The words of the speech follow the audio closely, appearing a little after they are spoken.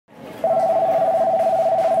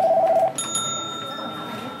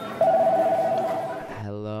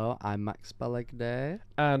I'm Max Balegde.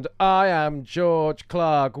 And I am George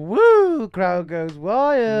Clarke. Woo! Crowd goes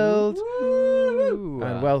wild. Woo!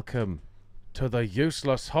 And welcome to the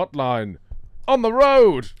Useless Hotline. On the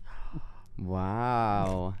road!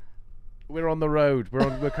 Wow. We're on the road.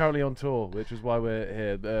 We're currently on tour, which is why we're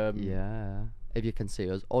here. Yeah. If you can see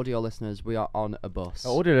us, audio listeners, we are on a bus.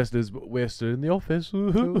 Audio listeners, we're still in the office.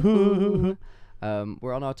 We're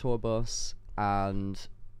on our tour bus, and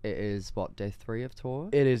it is, day 3 of tour?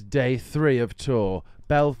 It is day 3 of tour.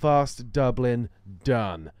 Belfast, Dublin,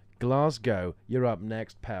 done. Glasgow, you're up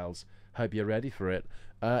next, pals. Hope you're ready for it.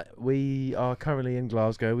 We are currently in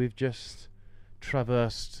Glasgow. We've just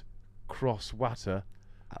traversed Cross Water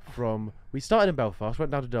we started in Belfast, went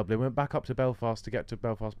down to Dublin, went back up to Belfast to get to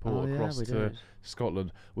Belfast Port, across to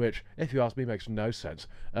Scotland, which, if you ask me, makes no sense.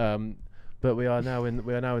 But we are now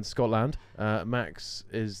in Scotland. Max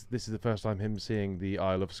this is the first time him seeing the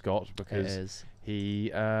Isle of Scott because he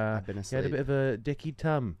had a bit of a dicky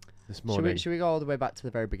tum this morning. Should we go all the way back to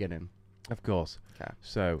the very beginning? Of course. Okay.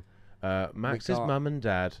 So, Max's mum and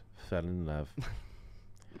dad fell in love.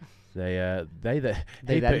 They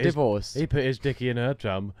then divorced. He put his dicky in her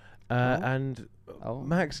tum, and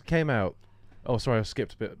Max came out. Oh, sorry, I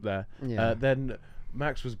skipped a bit there. Yeah. Then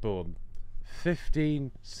Max was born.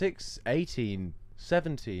 17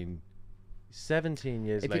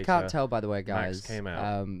 years later. If you can't tell, by the way, guys, Max came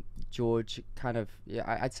out. George kind of,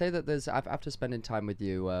 I'd say that after spending time with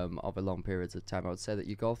you over long periods of time, I would say that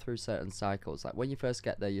you go through certain cycles. Like when you first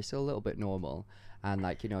get there, you're still a little bit normal, and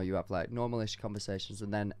you have like normalish conversations,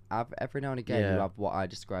 and then every now and again you have what I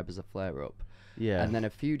describe as a flare up. Yeah. And then a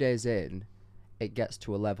few days in, it gets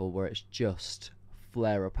to a level where it's just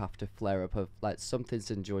flare up after flare up of like something's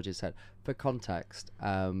in George's head. For context,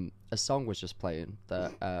 a song was just playing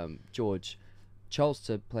that George chose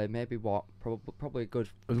to play probably a good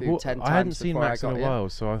few 10 times. I hadn't seen Max in a while, in.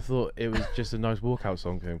 So I thought it was just a nice walkout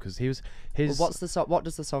song for him because he was his. Well, what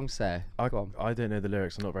does the song say? I don't know the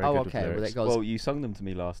lyrics. I'm not very good with lyrics. Well, it goes. Well, you sung them to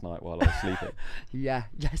me last night while I was sleeping.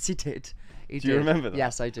 Yes, he did. Do you remember that?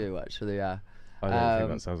 Yes, I do actually. Yeah. I don't think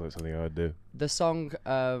that sounds like something I would do. The song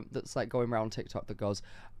that's like going around TikTok that goes,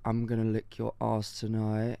 "I'm gonna lick your arse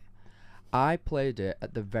tonight." I played it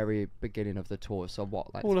at the very beginning of the tour, so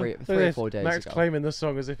three or 4 days Max ago. claiming the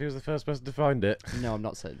song as if he was the first person to find it. No, I'm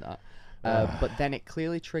not saying that. But then it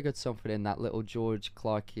clearly triggered something in that little George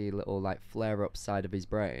Clarke little like flare-up side of his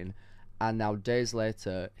brain, and now days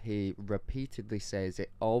later he repeatedly says it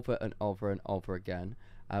over and over and over again.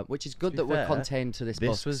 Which is good that we're contained to this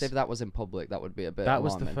bus. If that was in public, that would be a bit That alarming.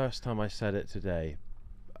 was the first time I said it today.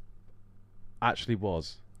 Actually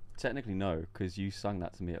was. Technically no, because you sang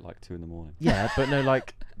that to me at like 2 a.m. Yeah, but no,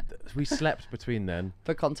 like we slept between then.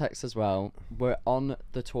 For context as well, we're on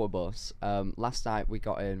the tour bus. Last night we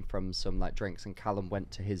got in from some like drinks, and Callum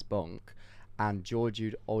went to his bunk, and George,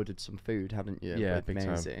 you'd ordered some food, hadn't you? Yeah, with big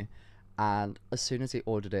Maisie. time. And as soon as he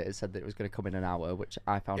ordered it, it said that it was going to come in an hour, which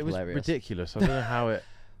I found hilarious. It was ridiculous. I don't know how it.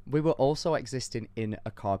 We were also existing in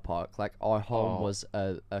a car park. Like our home was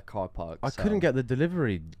a car park. I couldn't get the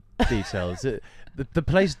delivery details. The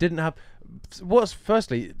place didn't have.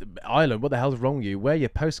 Firstly, Ireland, what the hell's wrong with you? Where your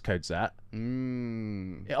postcode's at?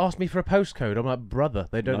 It asked me for a postcode. I'm like, brother,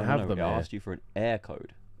 they don't have them. It asked you for an air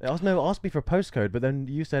code. It asked me for a postcode, but then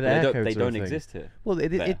you said air code. They don't exist here. Well,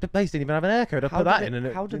 the place didn't even have an air code. I put that in,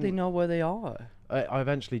 and how did they know where they are? I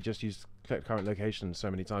eventually just used click current location so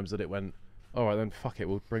many times that it went. All right, then fuck it.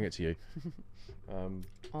 We'll bring it to you.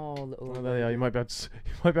 Little. There they are. You might be able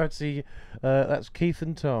to see. That's Keith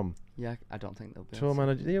and Tom. Yeah, I don't think they'll be. Tour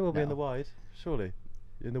manager. They will be in the wide, surely.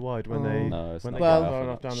 In the wide when they. No, it's when not. they Well, go far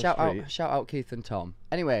enough down the street. Shout out Keith and Tom.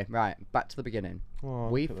 Anyway, right, back to the beginning. Oh,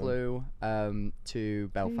 we flew to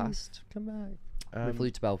Belfast. Please, come back. We flew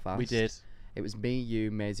to Belfast. We did. It was me,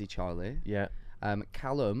 you, Maisie, Charlie. Yeah.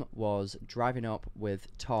 Callum was driving up with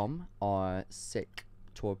Tom, our sick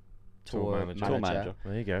tour manager.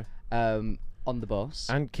 There you go. On the bus.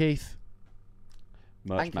 And Keith.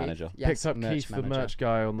 Merch manager. Picked up Keith, the merch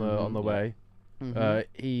guy, on the way.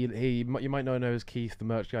 You might not know as Keith, the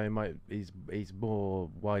merch guy. He's more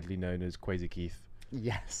widely known as Crazy Keith.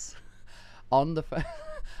 Yes. On the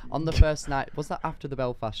first night, was that after the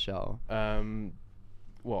Belfast show?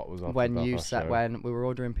 What was after when the you Belfast said show? When we were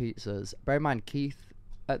ordering pizzas? Bear in mind, Keith.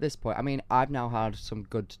 At this point, I mean, I've now had some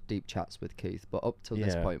good deep chats with Keith, but up till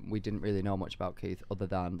this point, we didn't really know much about Keith other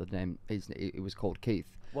than the name. It was called Keith.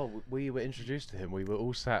 Well, we were introduced to him. We were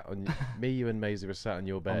all sat on me, you, and Maisie were sat on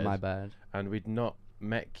your bed. On my bed. And we'd not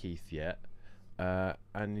met Keith yet.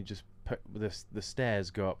 And he just put the stairs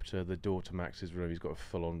go up to the door to Max's room. He's got a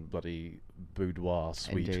full-on bloody boudoir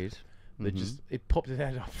suite. Indeed. He popped his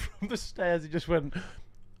head up from the stairs. He just went,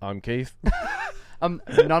 I'm Keith.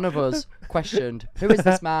 None of us questioned, who is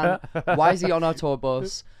this man? Why is he on our tour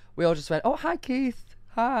bus? We all just went, oh, hi, Keith.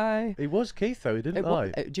 Hi. He was Keith, though. He didn't lie.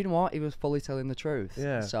 Do you know what? He was fully telling the truth.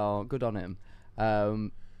 Yeah. So, good on him.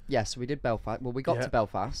 Yeah, so we did Belfast. Well, we got to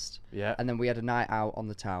Belfast. Yeah. And then we had a night out on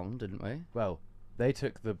the town, didn't we? Well, they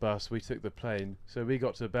took the bus, we took the plane. So we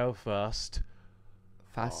got to Belfast.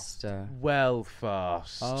 Faster. Well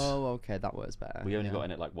fast. Oh, okay, that works better. We only got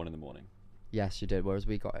in at like 1 in the morning. Yes, you did. Whereas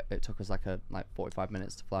we got it took us like 45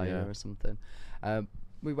 minutes to fly here or something.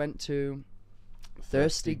 We went to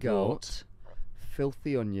Thirsty Goat,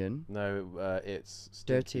 Filthy Onion. No, it's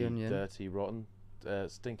Dirty stinky, Onion. dirty, rotten,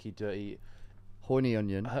 stinky, dirty. Horny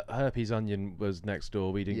Onion. Herpes Onion was next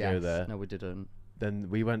door. We didn't go there. No, we didn't. Then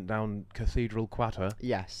we went down Cathedral Quarter.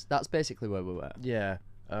 Yes, that's basically where we were. Yeah.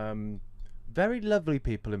 Very lovely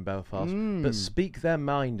people in Belfast, but speak their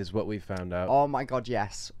mind is what we found out. Oh my god,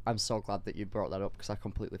 yes. I'm so glad that you brought that up because I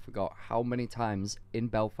completely forgot how many times in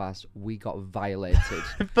Belfast we got violated.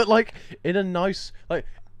 But like in a nice, like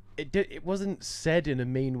it wasn't said in a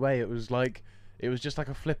mean way. It was just like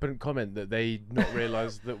a flippant comment that they not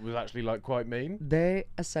realised that was actually like quite mean. They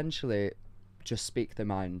essentially just speak their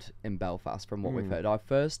mind in Belfast from what we've heard. Our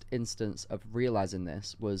first instance of realising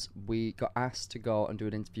this was we got asked to go and do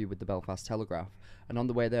an interview with the Belfast Telegraph, and on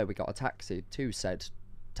the way there we got a taxi to said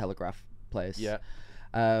Telegraph place. Yeah.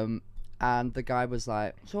 And the guy was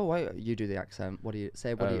like, so why you do the accent, what do you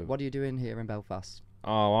say, what are you doing here in Belfast?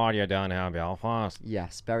 Oh, what are you doing here in Belfast?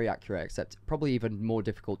 Yes, very accurate, except probably even more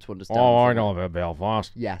difficult to understand. Oh, I know about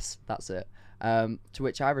Belfast. Yes, that's it. To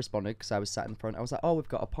which I responded, because I was sat in front, I was like, oh, we've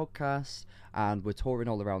got a podcast and we're touring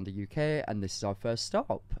all around the UK and this is our first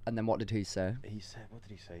stop. And then what did he say? He said, what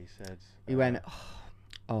did he say? He said... He went,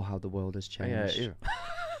 oh, how the world has changed. Yeah,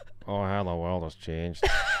 oh, how the world has changed.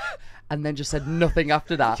 And then just said nothing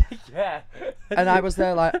after that. Yeah. And I was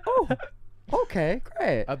there like, oh, okay,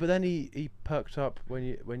 great. But then he perked up when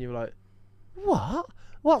you were like, what?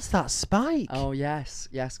 What's that spike? Oh, yes,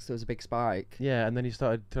 because there was a big spike. Yeah, and then he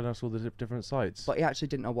started telling us all the different sites. But he actually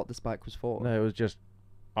didn't know what the spike was for. No, it was just,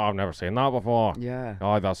 I've never seen that before. Yeah.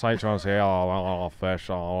 Oh, the sites on here, fish,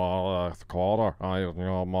 quarter,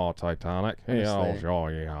 more Titanic. Honestly,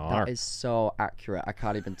 Yeah. that is so accurate. I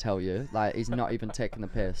can't even tell you. Like, he's not even taking the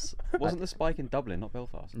piss. Wasn't the spike in Dublin, not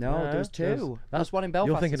Belfast? No, there was two. There's one in Belfast.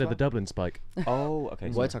 You're thinking as of well. the Dublin spike. Oh, okay.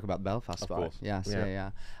 We're talking about Belfast, Of right? course. Yes,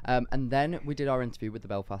 Yeah. yeah. And then we did our interview with the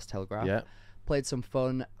Belfast Telegraph. Yeah. Played some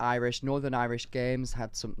fun Northern Irish games,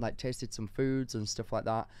 had some tasted some foods and stuff like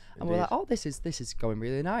that. And we're like, oh, this is going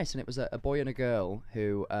really nice. And it was a boy and a girl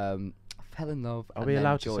who fell in love. Are and we then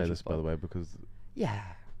allowed to George say was this, by the way? Because yeah.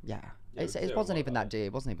 It wasn't even that deep.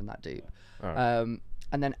 It wasn't even that deep. Alright.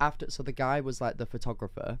 And then so the guy was like the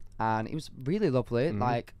photographer, and he was really lovely.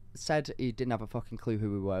 Like, said he didn't have a fucking clue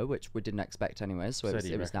who we were, which we didn't expect anyway. So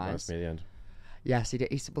it was nice. Me at the end. Yes, he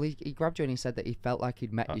did. He grabbed you and he said that he felt like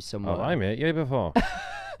he'd met you somewhere. Oh, I met you before.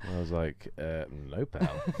 I was like, no,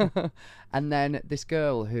 pal. And then this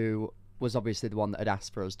girl who was obviously the one that had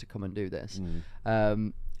asked for us to come and do this,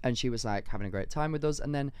 and she was like having a great time with us.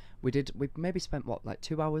 And then we maybe spent like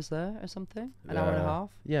 2 hours there or something, an hour and a half.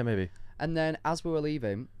 Yeah, maybe. And then as we were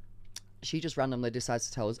leaving, she just randomly decides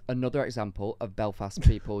to tell us another example of Belfast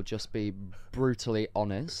people just be brutally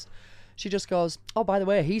honest. She just goes, oh, by the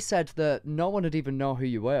way, he said that no one would even know who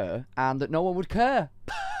you were and that no one would care.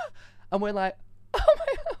 And we're like, oh my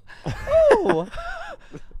God. Oh.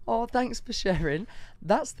 Oh, thanks for sharing.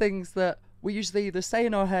 That's things that we usually either say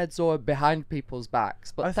in our heads or behind people's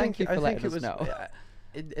backs. But thank you for letting us know.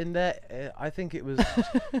 In there, I think it was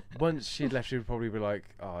once she'd left, she would probably be like,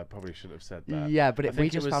 "Oh, I probably shouldn't have said that." Yeah, but we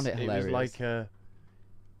just found it hilarious. It was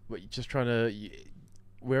like, just trying to.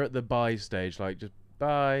 We're at the bye stage, like just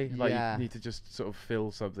bye. Like you need to just sort of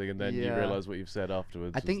feel something, and then you realise what you've said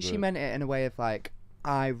afterwards. I think she meant it in a way of like,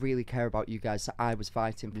 I really care about you guys, so I was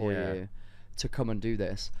fighting for you to come and do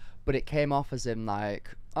this. But it came off as in like,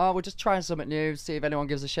 oh, we're just trying something new, see if anyone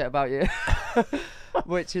gives a shit about you.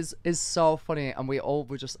 Which is so funny, and we all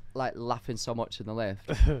were just like laughing so much in the lift.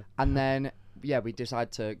 And then we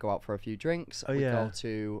decided to go out for a few drinks. We go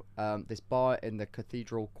to this bar in the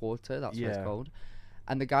Cathedral Quarter, that's what it's called.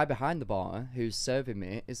 And the guy behind the bar who's serving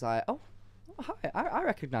me is like, oh, hi, I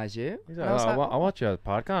recognise you. He's like, I watch your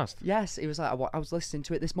podcast. Yes, he was like, I was listening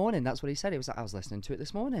to it this morning. That's what he said. He was like, I was listening to it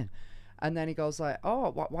this morning. And then he goes like,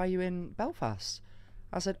 oh, why are you in Belfast?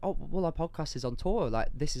 I said, oh, well, our podcast is on tour. Like,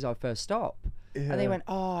 this is our first stop. Yeah. And he went,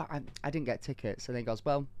 oh, I didn't get tickets. And then he goes,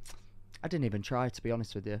 well, I didn't even try, to be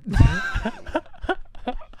honest with you.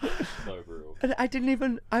 So brutal.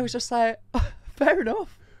 And I was just like, oh, fair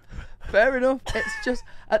enough. Fair enough. It's just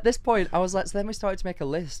at this point I was like, so then we started to make a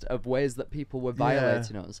list of ways that people were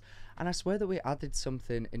violating us, and I swear that we added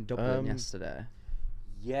something in Dublin yesterday.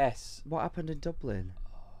 Yes. What happened in Dublin?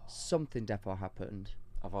 Something defo happened.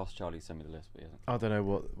 I've asked Charlie to send me the list, but he hasn't. I don't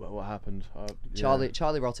know what happened.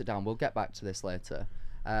 Charlie wrote it down. We'll get back to this later.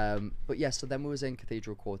 But yeah, so then we was in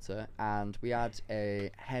Cathedral Quarter and we had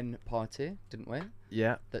a hen party, didn't we?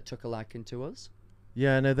 Yeah. That took a liking to us.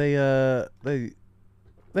 Yeah. No, they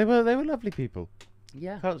were lovely people.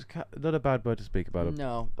 Yeah. Not a bad word to speak about them.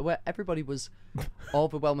 No, where everybody was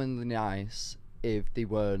overwhelmingly nice if they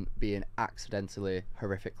weren't being accidentally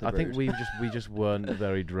horrifically rude. I think we just weren't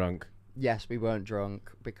very drunk. Yes, we weren't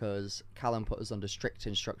drunk because Callum put us under strict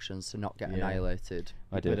instructions to not get annihilated.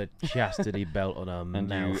 I did. Put a chastity belt on our And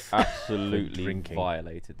mouth. you absolutely drinking.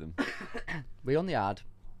 violated them. We only had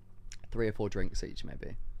 3 or 4 drinks each,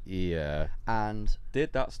 maybe. Yeah. And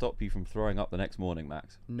Did that stop you from throwing up the next morning,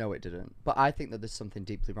 Max? no, it didn't. But I think that there's something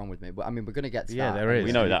deeply wrong with me. But I mean, we're going to get to Yeah, that. there is.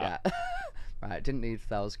 We know Yeah. that. Right, didn't need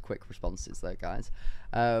those quick responses there, guys.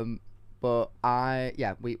 But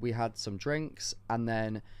we had some drinks, and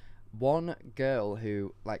then one girl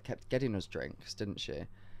who like kept getting us drinks, didn't she?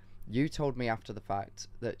 You told me after the fact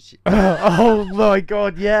that she. Oh my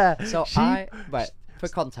God! Yeah. So for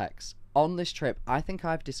context, on this trip, I think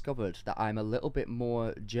I've discovered that I'm a little bit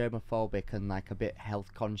more germophobic and like a bit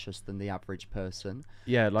health conscious than the average person.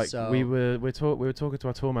 Yeah, like So- we were talking to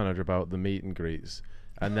our tour manager about the meet and greets,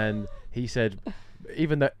 and then he said,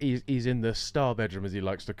 even though he's in the star bedroom as he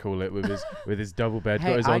likes to call it, with his double bed,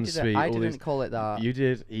 got his ensuite. I didn't call it that. You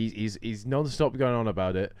did. He's non-stop going on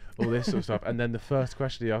about it, all this sort of stuff. And then the first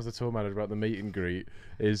question he asked the tour manager about the meet and greet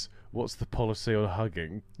is, "What's the policy on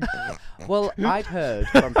hugging?" Well, I'd heard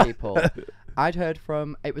from people.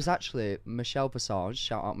 It was actually Michelle Visage,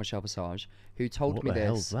 shout out Michelle Visage, who told What me the this.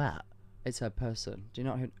 hell's that? It's a person. Do you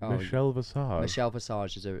know who? Michelle Visage. Michelle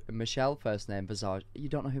Visage is Michelle first name Visage. You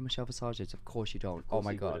don't know who Michelle Visage is? Of course you don't. Oh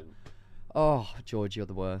my God. Oh, George, you're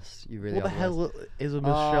the worst. You really What are. the the hell worst. is a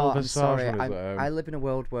Michelle I'm Visage? sorry. on his own? I live in a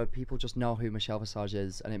world where people just know who Michelle Visage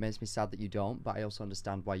is, and it makes me sad that you don't. But I also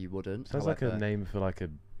understand why you wouldn't. Sounds like a However, name for like a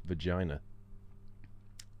vagina.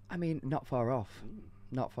 I mean, not far off.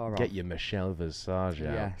 Not far off. Get your Michelle Visage out.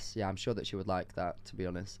 Yes, yeah, I'm sure that she would like that, to be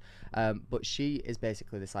honest. But she is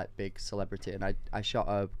basically this like big celebrity, and I shot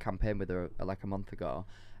a campaign with her like a month ago,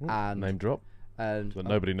 and Name drop. and But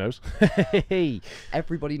nobody knows.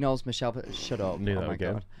 everybody knows Michelle. Shut up! Knew Oh that my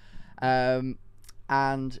again. God.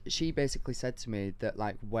 And she basically said to me that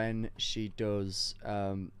like when she does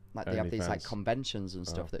like they have these like OnlyFans. conventions and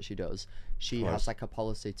stuff that she does, she Close. has like a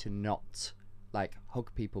policy to not like hug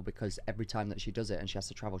people, because every time that she does it and she has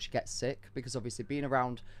to travel, she gets sick, because obviously being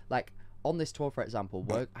around like on this tour, for example,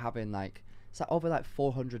 we're having like it's like over like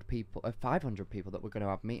 400 people 500 people that we're going to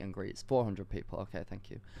have meet and greets. 400 people, okay, thank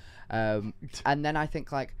you. And then I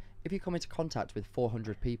think like if you come into contact with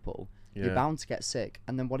 400 people, you're Yeah. bound to get sick,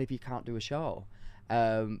 and then what if you can't do a show?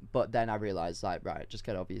 But then I realised, like, right, just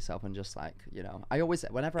get over yourself and just like, you know, I always,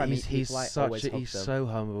 whenever I meet people, I always hug he's them. so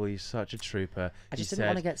humble. He's such a trooper. I just He didn't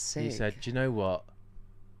want to said- get sick. He said, "Do you know what?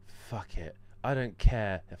 Fuck it. I don't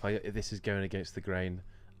care if this is going against the grain.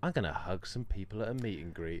 I'm gonna hug some people at a meet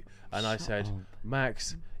and greet." And I Shut said, up.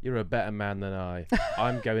 "Max, you're a better man than I.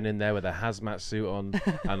 I'm going in there with a hazmat suit on,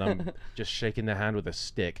 and I'm just shaking their hand with a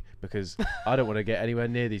stick because I don't want to get anywhere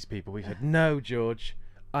near these people." He said, "No, George,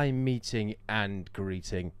 I'm meeting and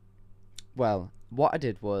greeting." Well, what I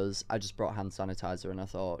did was I just brought hand sanitizer, and I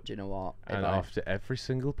thought, do you know what? And after every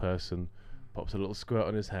single person pops a little squirt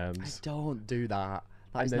on his I hands, don't do that.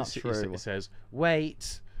 That is and then not true. It says,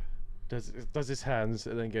 "Wait," does his hands,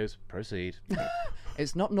 and then goes, "Proceed."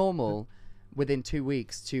 It's not normal within 2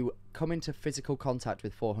 weeks to come into physical contact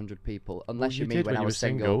with 400 people, unless you you mean did when when I you was were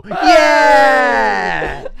single. single.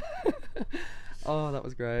 Yeah! Oh, that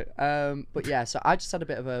was great. But yeah, so I just had a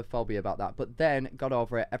bit of a phobia about that, but then got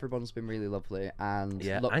over it. Everyone's been really lovely and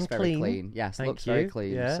Yeah, looks and very clean. clean. Yes, Thank looks very you.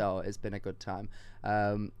 clean. Yeah. So it's been a good time.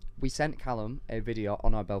 We sent Callum a video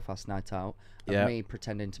on our Belfast night out of Yeah. me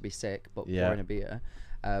pretending to be sick but Yeah. pouring a beer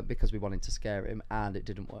because we wanted to scare him, and it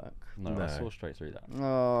didn't work. No, I No. saw straight through that.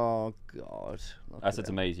 Oh God! Look That's at it's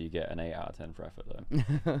him. amazing you get an 8 out of 10 for effort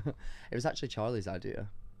though. It was actually Charlie's idea.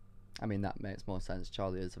 I mean, that makes more sense.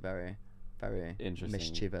 Charlie is a very, very Interesting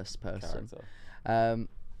mischievous person. Character.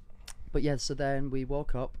 But yeah, so then we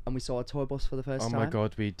woke up and we saw a tour bus for the first Oh time. my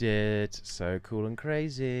God, we did. So cool and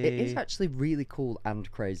crazy. It is actually really cool and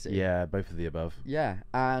crazy. Yeah, both of the above. Yeah,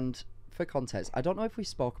 and for context, I don't know if we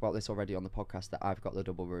spoke about this already on the podcast that I've got the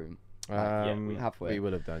double room. Yeah, we have we? We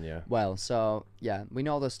would have done, yeah. Well, so yeah, we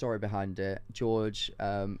know the story behind it. George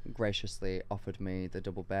graciously offered me the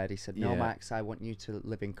double bed. He said, "No, Yeah. Max, I want you to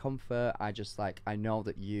live in comfort. I know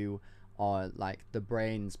that you are like the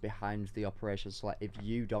brains behind the operation. So like, if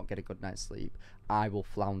you don't get a good night's sleep, I will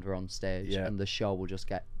flounder on stage, Yeah. and the show will just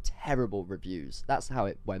get terrible reviews." That's how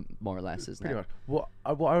it went, more or less, isn't Pretty it? much.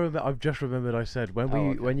 What I remember, I've just remembered I said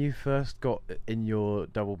when you first got in your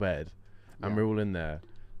double bed, and we're all in there.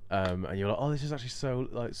 And you're like, oh, this is actually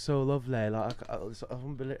so lovely. Like, it's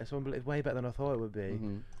unbelievable, way better than I thought it would be.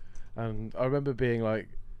 Mm-hmm. And I remember being like,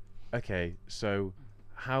 okay, so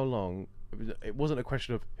how long? It wasn't a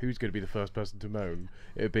question of who's going to be the first person to moan.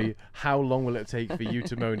 It would be how long will it take for you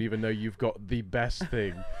to moan, even though you've got the best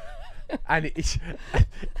thing. And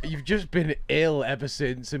you've just been ill ever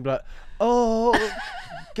since, and be like, oh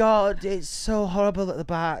God, it's so horrible at the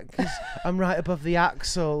back because I'm right above the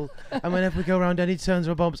axle, and whenever we go around any turns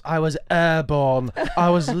or bumps, I was airborne. I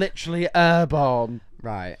was literally airborne.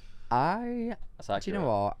 Right. Do you know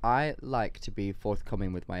what? I like to be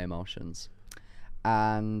forthcoming with my emotions,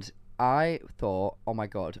 and I thought, oh my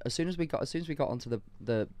God, as soon as we got onto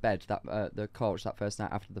the bed, the coach that first night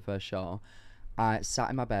after the first show, I sat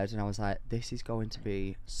in my bed and I was like, this is going to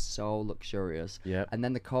be so luxurious. Yeah. And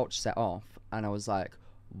then the coach set off and I was like,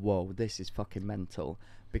 whoa, this is fucking mental.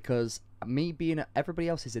 Because everybody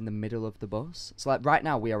else is in the middle of the bus. So like right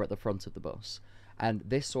now we are at the front of the bus. And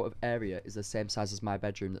this sort of area is the same size as my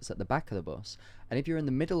bedroom that's at the back of the bus. And if you're in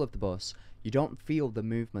the middle of the bus, you don't feel the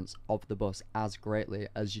movements of the bus as greatly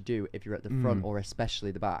as you do if you're at the front or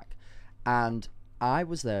especially the back. And I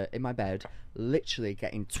was there in my bed, literally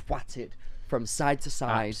getting twatted from side to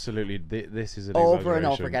side. Absolutely, this is an over and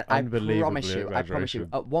over again. I Unbelievably promise you.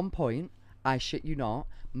 At one point, I shit you not,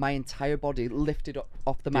 my entire body lifted up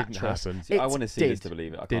off the Didn't mattress. happen. See, I want to see this to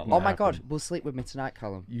believe it. I can't. Didn't Oh my God, happen. we'll sleep with me tonight,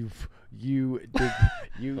 Callum. You Oh,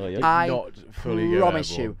 yeah. did I not fully promise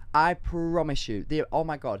get you. I promise you. Oh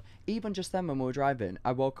my God. Even just then when we were driving,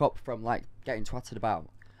 I woke up from like getting twatted about.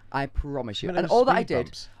 I promise you. I mean, And there all was that I speed did,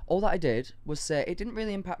 bumps. was say it didn't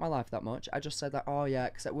really impact my life that much. I just said that, oh yeah,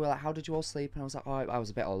 because we were like, how did you all sleep? And I was like, oh, I was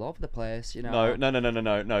a bit all over the place, you know.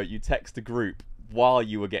 No. You text the group while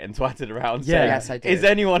you were getting twatted around. Yeah. saying, Yes, I did. Is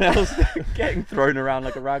anyone else getting thrown around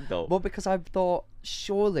like a rag doll? Well, because I thought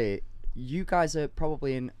surely you guys are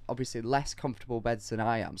probably in obviously less comfortable beds than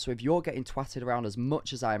I am. So if you're getting twatted around as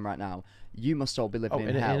much as I am right now, you must all be living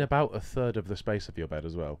in hell. In about a third of the space of your bed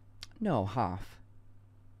as well. No, half.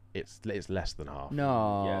 It's less than half.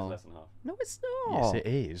 No. Yeah, it's less than half. No, it's not. Yes, it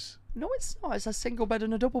is. No, it's not. It's a single bed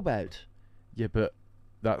and a double bed. Yeah, but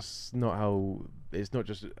that's not how. It's not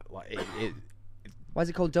just like it. Why is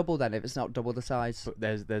it called double then if it's not double the size? But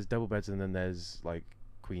there's double beds and then there's like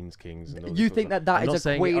queens, kings, and all You this think sort of that stuff. I'm is not a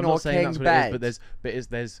saying- queen I'm or not saying king that's what it bed? is,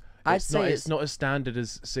 there's. I'd It's say not. it's- It's not as standard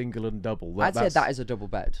as single and double. I'd say that is a double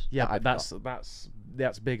bed. Yeah, that but I've got.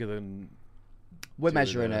 that's bigger than. We're two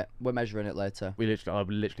measuring and a- it. We're measuring it later. I would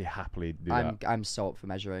literally happily do that. I'm so up for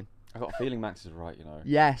measuring. I got a feeling Max is right, you know.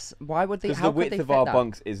 Yes. Why would they? Because How the could width they of fit our that?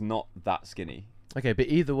 bunks is not that skinny. Okay, but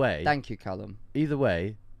either way, Thank you, Callum. either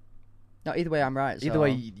way, No, either way, I'm right. either so-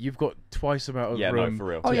 way, you've got twice the amount of Yeah, no, room. for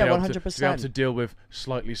real. to Oh, be yeah, able to- 100%. To be able to deal with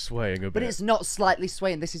slightly swaying a bit. But it's not slightly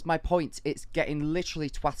swaying. This is my point. It's getting literally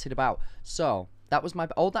twatted about. So that was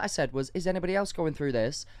all that I said was, is anybody else going through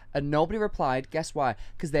this? And nobody replied. Guess why?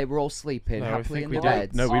 Because they were all sleeping No, I happily think in we the did.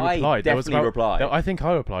 beds. No, we I replied. There was definitely replied. I think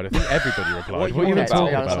I replied. I think everybody replied. What What are you you even about? talking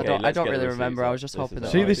To be honest, about? Okay, I let's don't get really the remember. I was receipts just up. hoping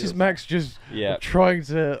This that. is See, this is Max just Yeah. trying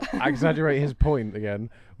to exaggerate his point again.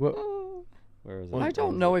 Well, Where is it? I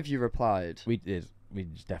don't know if you replied we did. We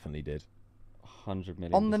definitely did. 100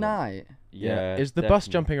 million. on the %. night. Yeah. Is the bus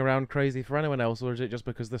definitely. jumping around crazy for anyone else, or is it just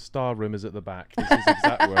because the star room is at the back? Is his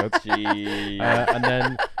exact words. Gee. And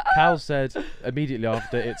then Cal said immediately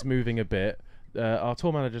after, it's moving a bit. Our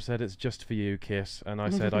tour manager said, it's just for you, Kiss. And I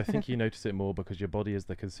said, I think you notice it more because your body is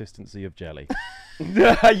the consistency of jelly.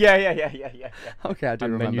 yeah. Okay, I do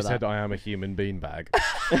And remember then you that. said, I am a human beanbag.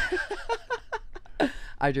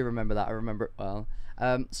 I do remember that. I remember it well.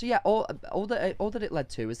 So yeah, all that it led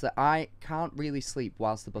to is that I can't really sleep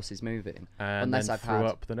whilst the bus is moving And unless then I've threw had.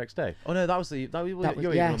 up the next day. Oh no, that was That was,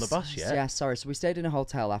 you're even on the bus yet. Yeah, sorry. So we stayed in a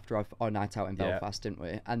hotel after our night out in Yeah. Belfast, didn't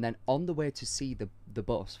we? And then on the way to see the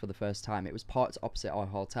bus for the first time, it was parked opposite our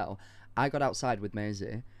hotel. I got outside with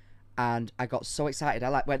Maisie, and I got so excited.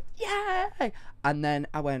 I went, yay! And then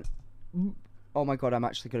I went, oh my God, I'm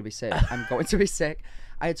actually going to be sick. I'm going to be sick.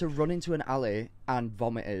 I had to run into an alley and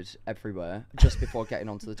vomited everywhere just before getting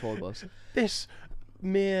onto the tour bus. This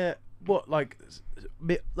mere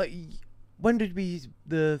when did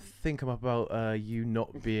the thing come up about you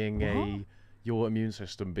not being a your immune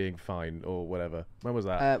system being fine or whatever? When was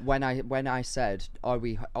that? When I said, are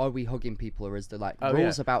we hugging people, or is there like Oh,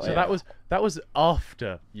 rules yeah. about So it? that was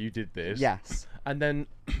after you did this. Yes. And then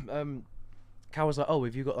Cal was like, "Oh,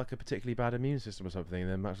 have you got like a particularly bad immune system or something?" And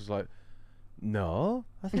then Max was like, "No,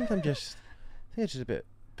 I think I'm just a bit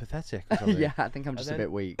pathetic or something." Yeah, I think I'm just a then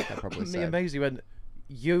bit weak. I probably Me said. and Maisie went,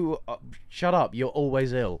 "You shut up! You're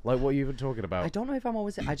always ill. Like, what are you even talking about?" I don't know if I'm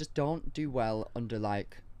always. I just don't do well under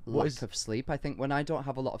like lack of sleep. I think when I don't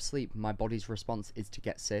have a lot of sleep, my body's response is to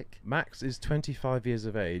get sick. Max is 25 years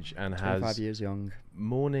of age and 25 has years young.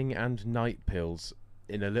 morning and night pills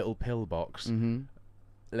in a little pill box, Mm-hmm.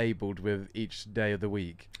 labelled with each day of the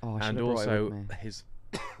week, Oh, I should and have brought it also with me. his.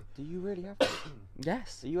 Do you really have that?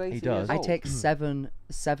 Yes. Are you 18 does. years I old? take seven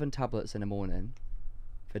tablets in the morning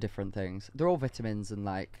for different things. They're all vitamins and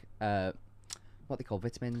like what they call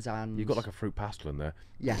vitamins and. You've got like a fruit pastel in there.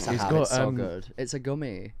 Yes, I He's have. got, It's so good. It's a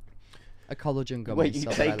gummy, a collagen gummy. Wait, you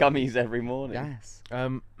so take that I- gummies every morning? Yes.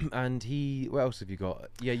 And he. What else have you got?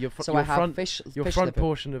 Yeah, So your I have front fish. your fish front liver.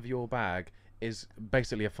 portion of your bag is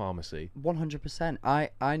basically a pharmacy. 100%.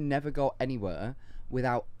 I never go anywhere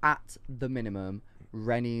without at the minimum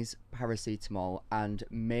Rennie's paracetamol and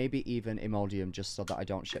maybe even Imodium, just so that I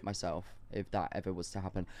don't shit myself if that ever was to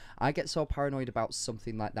happen. I get so paranoid about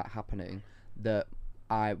something like that happening that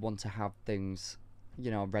I want to have things,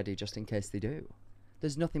 ready just in case they do.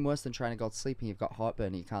 There's nothing worse than trying to go to sleep and you've got heartburn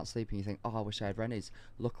and you can't sleep and you think, oh, I wish I had Rennie's.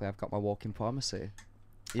 Luckily, I've got my walk-in pharmacy.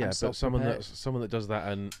 Yeah, I'm but so someone prepared. that does that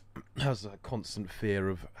and has a constant fear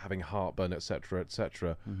of having heartburn,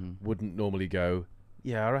 etc., wouldn't normally go,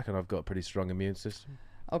 "Yeah, I reckon I've got a pretty strong immune system."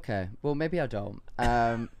 Okay, well maybe I don't.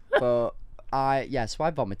 But so I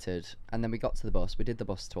vomited, and then we got to the bus. We did the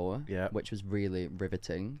bus tour, Yeah. which was really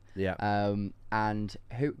riveting. Yeah. And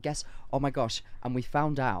oh my gosh! And we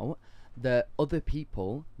found out that other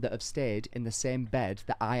people that have stayed in the same bed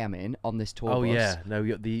that I am in on this tour Oh bus. yeah, no,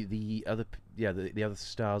 the other the other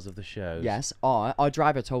stars of the shows. Yes, our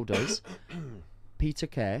driver told us, Peter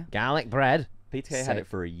K. garlic bread. PTK had Sick. it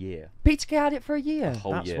for a year. Peter K had it for a year. A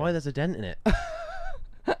whole That's year. why there's a dent in it.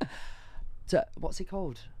 What's he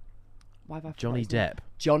called? Why have I forgot Johnny his name? Depp.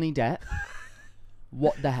 Johnny Depp.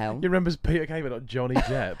 What the hell? You remember Peter Kay, but not Johnny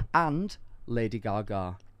Depp. And Lady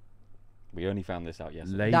Gaga. We only found this out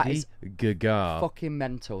yesterday. Lady That is Gaga. Fucking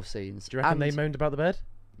mental scenes. Do you reckon they And- moaned about the bed?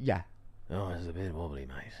 Yeah. Oh, it's a bit wobbly,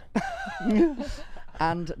 mate.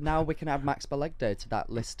 And now we can add Max Balegde to that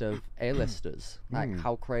list of A-listers. Like, Mm.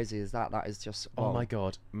 how crazy is that? That is just... Oh my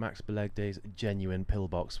god, Max Belegde's genuine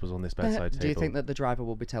pillbox was on this bedside table. Do you think that the driver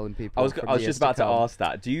will be telling people? I was from just years about to come, ask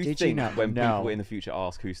that. Do you Did you think not? when No. people in the future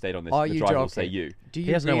ask who stayed on this, Are the you driver will joking? say you? Do you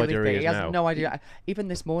He has no really idea who think he he is has now. no idea? Even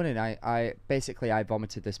this morning, I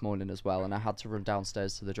vomited this morning as well, and I had to run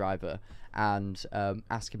downstairs to the driver and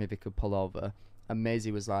ask him if he could pull over. And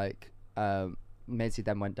Maisie was like, Maisie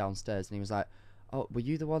then went downstairs and he was like, "Oh, were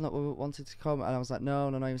you the one that wanted to come?" And I was like, no.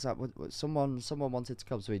 He was like, someone wanted to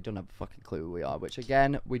come, so he don't have a fucking clue who we are, which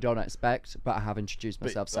again, we don't expect, but I have introduced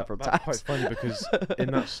myself several That's times. quite funny because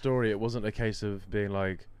in that story, it wasn't a case of being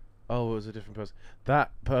like, "Oh, it was a different person."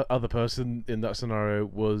 That other person in that scenario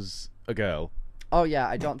was a girl. Oh yeah,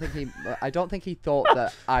 I don't think he thought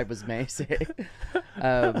that I was Maisie.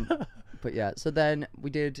 But yeah, so then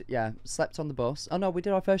we slept on the bus. Oh no, we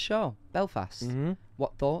did our first show, Belfast. Mm-hmm.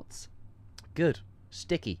 What thoughts? Good.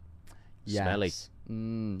 Sticky. Smelly. Yes.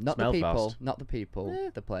 Not Smell the people, fast. not the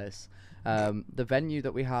people, the place. The venue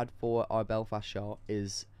that we had for our Belfast show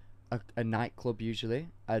is a nightclub usually,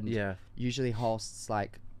 and Yeah. usually hosts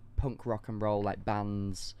like punk rock and roll like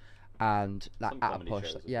bands and like Some at a comedy push,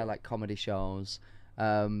 shows as yeah, well. like comedy shows.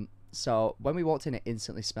 So when we walked in, it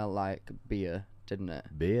instantly smelled like beer, didn't it?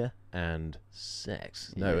 Beer and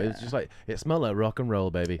sex. No, Yeah. it's just like it smelled like rock and roll,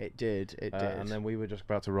 baby. It did. It did. And then we were just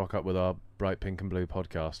about to rock up with our bright pink and blue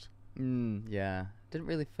podcast. Yeah, didn't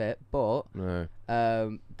really fit, but No.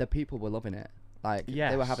 the people were loving it. Like they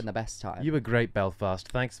were Yes. having the best time. You were great, Belfast.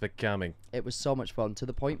 Thanks for coming. It was so much fun to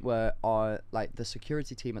the point where the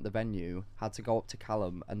security team at the venue had to go up to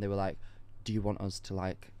Callum and they were like, "Do you want us to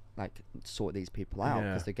like sort these people out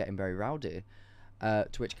because Yeah. they're getting very rowdy?" To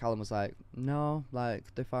which Callum was like, "No,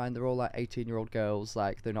 like they're fine. They're all like 18-year-old girls.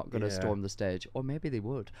 Like they're not gonna Yeah. storm the stage. Or maybe they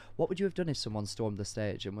would. What would you have done if someone stormed the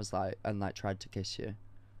stage and was like tried to kiss you?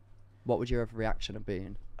 What would your reaction have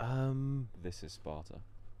been?" This is Sparta.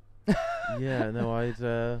 Yeah, no, I'd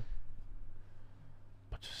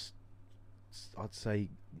say,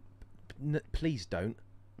 please don't.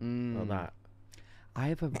 On that. I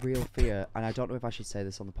have a real fear, and I don't know if I should say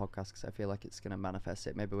this on the podcast because I feel like it's going to manifest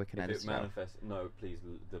it. Maybe we can edit If it it out. manifests, no, please,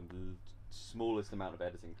 the smallest amount of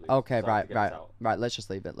editing, please. Okay, So I have to right, get this out. right. Let's just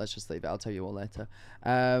leave it. I'll tell you all later.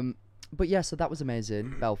 But yeah, so that was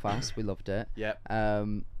amazing. Belfast, we loved it. Yep.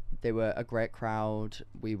 They were a great crowd.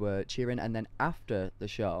 We were cheering, and then after the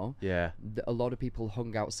show, Yeah. a lot of people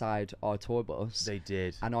hung outside our tour bus. They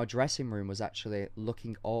did. And our dressing room was actually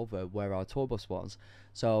looking over where our tour bus was.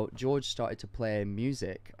 So George started to play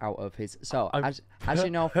music out of his. So as you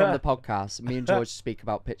know from the podcast, me and George speak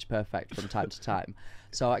about Pitch Perfect from time to time.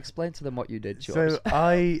 So explain to them what you did, George. So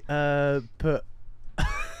I put.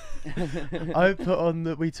 I put on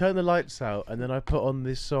the. We turned the lights out, and then I put on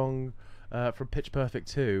this song from Pitch Perfect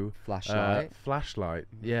 2. Flashlight. Flashlight.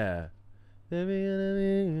 Yeah. I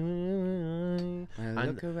And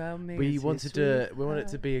look around me. we wanted it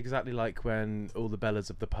to be exactly like when all the Bellas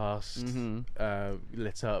of the past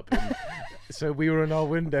lit up. And so we were in our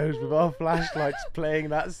windows with our flashlights playing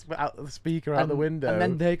that out the speaker out the window. And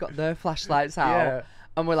then they got their flashlights out. Yeah.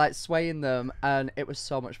 And we're like swaying them, and it was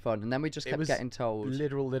so much fun. And then we just kept getting told.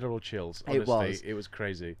 Literal chills. Honestly, It was. it was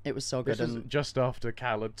crazy. It was so good. This was And just after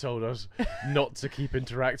Cal had told us not to keep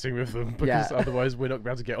interacting with them because otherwise we're not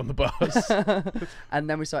going to be able to get on the bus. and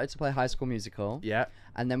then we started to play High School Musical. Yeah.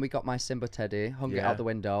 And then we got my Simba Teddy, hung it out the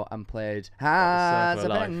window, and played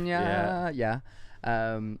Circle of Life. Yeah.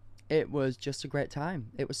 It was just a great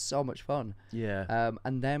time. It was so much fun. Yeah.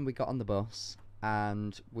 And then we got on the bus,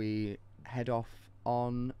 and we head off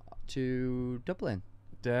on to Dublin.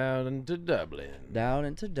 Down into Dublin.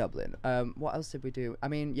 What else did we do? I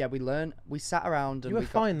mean, yeah, we sat around and You were we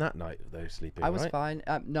fine that night, though, sleeping. I was right? fine.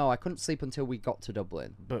 No, I couldn't sleep until we got to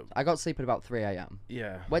Dublin. But I got to sleep at about 3 a.m.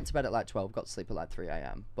 yeah. Went to bed at like 12, got to sleep at like 3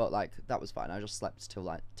 a.m. But like that was fine. I just slept till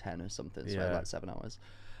like 10 or something, so I had Yeah. like 7 hours.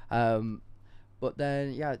 But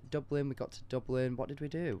then yeah, Dublin. We got to Dublin. What did we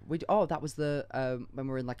do? That was the when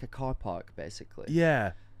we were in like a car park basically.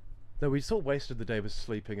 Yeah. No, we sort of wasted the day with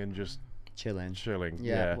sleeping and just Chilling.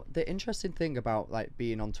 Yeah. The interesting thing about like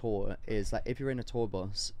being on tour is like if you're in a tour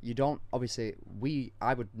bus, you don't obviously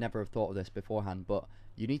I would never have thought of this beforehand, but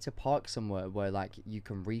you need to park somewhere where like you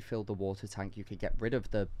can refill the water tank, you can get rid of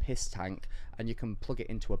the piss tank, and you can plug it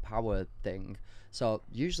into a power thing. So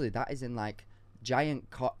usually that is in like giant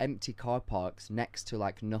empty car parks next to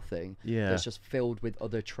like nothing. Yeah. That's just filled with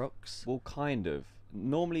other trucks. Well, kind of.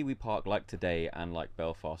 Normally we park like today and like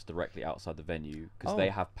Belfast directly outside the venue because they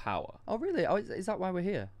have power. Oh really? Oh, is that why we're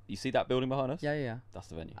here? You see that building behind us? Yeah. That's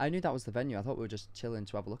the venue. I knew that was the venue. I thought we were just chilling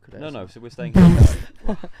to have a look at it. No, so we're staying here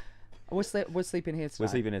tonight. We're sleeping here tonight. We're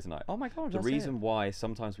sleeping here tonight. Oh my god! The reason why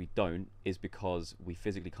sometimes we don't is because we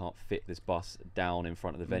physically can't fit this bus down in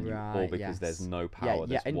front of the venue, or because there's no power.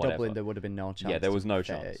 Yeah, in whatever. Dublin there would have been no chance. Yeah, there was no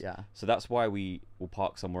to fit chance. it, yeah. So that's why we will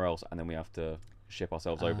park somewhere else, and then we have to ship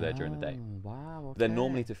ourselves over there during the day. Wow. Okay. Then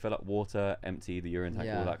normally to fill up water, empty the urine tank,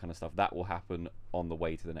 Yeah. all that kind of stuff, that will happen on the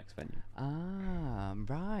way to the next venue.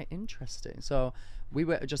 Right. Interesting. So we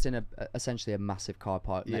were just in essentially a massive car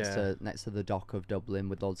park next to the dock of Dublin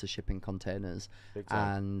with loads of shipping containers, Big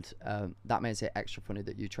time. and that makes it extra funny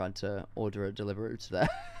that you tried to order a Deliveroo today.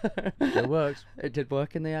 It worked. It did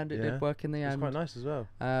work in the end. It Yeah. did work in the It's end. quite nice as well.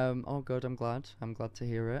 Oh, good. I'm glad to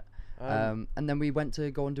hear it. And then we went to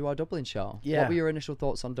go and do our Dublin show. Yeah. What were your initial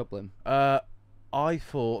thoughts on Dublin? I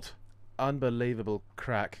thought unbelievable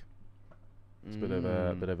crack. It's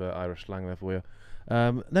a bit of a Irish slang there for you.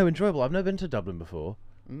 No, enjoyable. I've never been to Dublin before.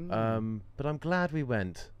 But I'm glad we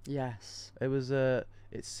went. Yes. It was it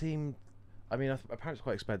seemed, I mean, apparently it's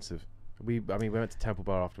quite expensive. We went to Temple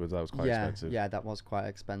Bar afterwards. That was quite expensive. Yeah, that was quite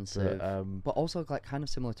expensive. But also like kind of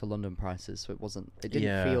similar to London prices, so it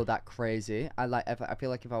didn't feel that crazy. I feel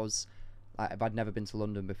like if I'd never been to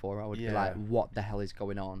London before, I would be like, what the hell is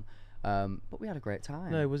going on? But we had a great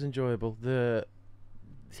time. No, it was enjoyable. The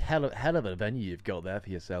hell of a venue you've got there for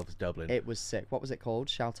yourselves, Dublin. It was sick. What was it called?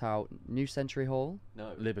 Shout out New Century Hall?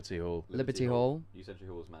 No, Liberty Hall. Liberty Hall. New Century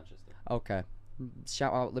Hall was Manchester. Okay.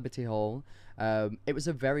 Shout out Liberty Hall. It was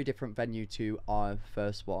a very different venue to our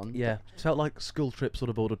first one. Yeah, it felt like school trip sort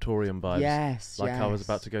of auditorium vibes. Yes, Like I was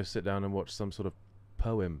about to go sit down and watch some sort of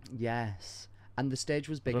poem. Yes. And the stage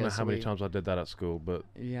was I bigger. don't know how many times I did that at school, but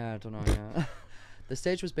Yeah, I don't know, yeah. The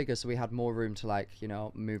stage was bigger, so we had more room to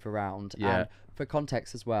move around. Yeah. And for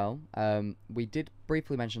context as well, we did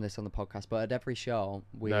briefly mention this on the podcast, but at every show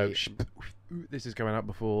no, this is going out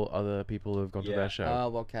before other people have gone to their show.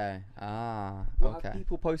 Oh, okay. Okay.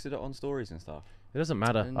 People posted it on stories and stuff. It doesn't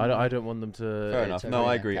matter. I don't want them to. Fair enough. No,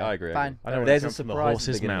 I agree. I agree. Fine. I don't want There's it a to come from the surprise at the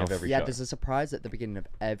horse's beginning mouth. of every Yeah, show. there's a surprise at the beginning of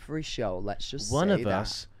every show. Let's just One say of that.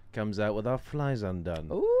 us comes out with our flies undone.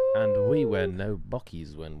 Ooh. And we wear no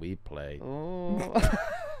bockies when we play. Oh,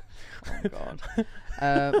 oh God.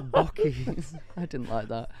 Bockies. I didn't like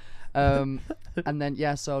that. And then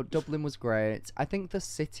yeah, so Dublin was great. I think the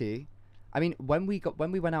city. I mean, when we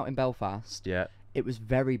went out in Belfast, Yeah. it was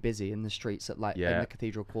very busy in the streets at in Yeah. the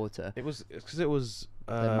Cathedral Quarter. It was because it was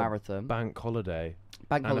The marathon. bank holiday.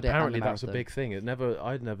 Bank holiday. And apparently and the that's a marathon. big thing.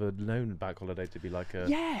 I'd never known bank holiday to be like a.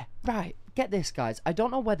 Yeah, right. Get this, guys. I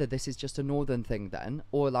don't know whether this is just a northern thing then,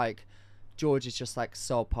 or like George is just like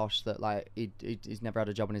so posh that like he's never had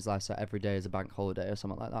a job in his life, so every day is a bank holiday or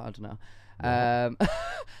something like that. I don't know.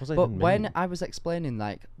 But when I was explaining,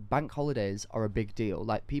 like, bank holidays are a big deal.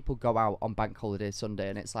 Like, people go out on bank holiday Sunday,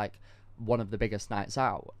 and it's like one of the biggest nights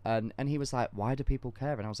out. And he was like, why do people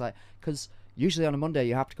care? And I was like, because usually on a Monday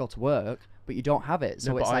you have to go to work, but you don't have it,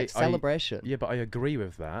 so it's like celebration. Yeah, but I agree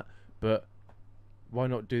with that. But why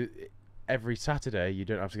not do every Saturday? You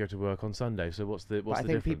don't have to go to work on Sunday. So what's the difference? I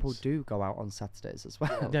think people do go out on Saturdays as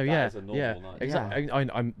well. No, That is a normal night. exactly.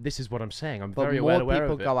 I'm. This is what I'm saying. I'm But very more well aware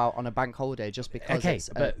people of it. go out on a bank holiday just because Okay, it's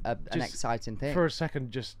but an just exciting thing. For a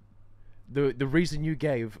second, just the reason you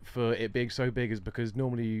gave for it being so big is because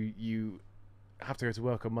normally you have to go to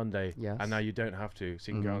work on Monday, Yes. and now you don't have to,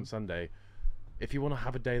 so you can go on Sunday. If you want to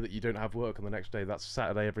have a day that you don't have work on the next day, that's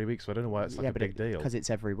Saturday every week. So I don't know why it's like a big deal. Because it's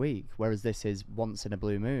every week, whereas this is once in a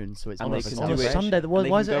blue moon, so it's And more they of a can do it celebration. Sunday. And they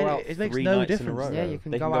Why is can go out it makes 3 no nights in a difference. row. Yeah, you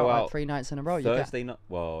can They go can out go like out 3 nights in a row. You get, Thursday night.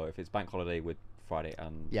 Well, if it's bank holiday with Friday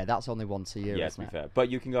and yeah, that's only once a year. yeah, to isn't be it? fair. But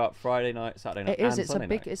you can go out Friday night, Saturday night, It is. and It's Sunday a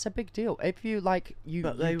big. night. It's a big deal. If you like, you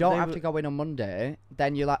But don't they have were- to go in on Monday.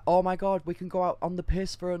 Then you're like, oh my god, we can go out on the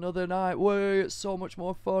piss for another night. Whoa, it's so much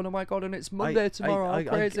more fun. Oh my god, and it's Monday tomorrow. I'm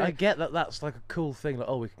crazy. I get that. That's like a cool thing. Like,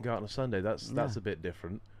 oh, we can go out on a Sunday. That's a bit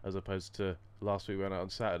different as opposed to last week we went out on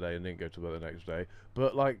Saturday and didn't go to work the next day.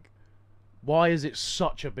 But like, why is it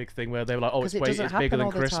such a big thing where they were like, oh, 'Cause it's it doesn't bigger happen than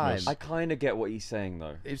all the Christmas? time. I kind of get what he's saying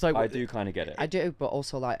though. It's like I do kind of get it. I do, but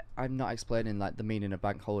also like I'm not explaining like the meaning of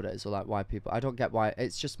bank holidays or like why people. I don't get why.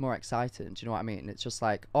 It's just more exciting. Do you know what I mean? It's just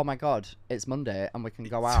like, oh my god, it's Monday and we can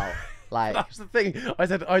go out. Like That's the thing. I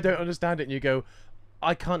said I don't understand it, and you go,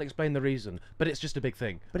 I can't explain the reason, but it's just a big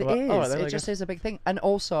thing. But I'm it like, is. "All right, then, I It just guess." is a big thing. And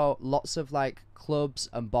also, lots of like clubs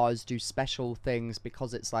and bars do special things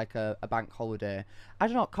because it's like a bank holiday. I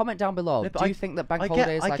don't know. Comment down below. Yeah, but Do you think that bank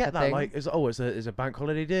holiday is I like get a that. thing? Like, is a bank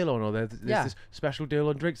holiday deal on, or there's Yeah. this special deal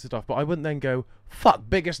on drinks and stuff. But I wouldn't then go, fuck,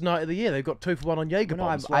 biggest night of the year. They've got 2 for 1 on Jaeger No,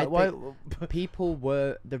 bombs. I Why? people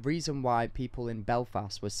were the reason why people in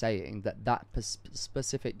Belfast were saying that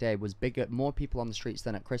specific day was bigger, more people on the streets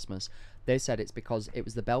than at Christmas. They said it's because it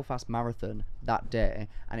was the Belfast Marathon that day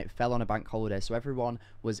and it fell on a bank holiday, so everyone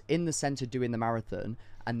was in the centre doing the marathon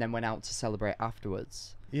and then went out to celebrate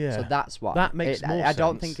afterwards. Yeah. So that's why. That makes more I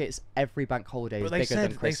don't sense. think it's every bank holiday is But bigger than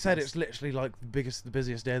Christmas. they said it's literally like the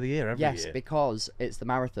busiest day of the year every yes, year. because it's the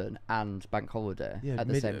marathon and bank holiday at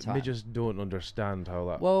the same time. We just don't understand how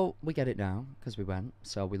that. Well, we get it now because we went,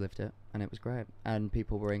 so we lived it, and it was great, and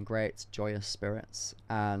people were in great, joyous spirits.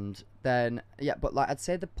 And then, yeah, but like I'd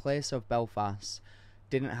say the place of Belfast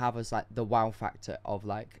didn't have as like the wow factor of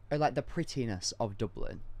like the prettiness of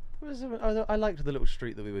Dublin. I liked the little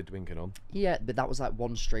street that we were drinking on. Yeah, but that was like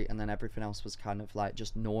one street, and then everything else was kind of like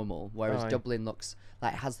just normal. Whereas Aye. Dublin looks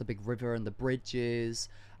like it has the big river and the bridges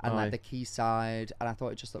and Aye. like the quayside, and I thought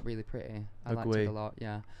it just looked really pretty. I liked Agree. it a lot.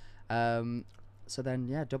 Yeah. So then,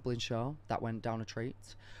 yeah, Dublin show that went down a treat.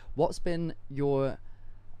 What's been your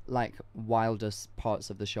like wildest parts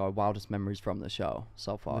of the show, wildest memories from the show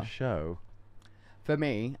so far? The show. For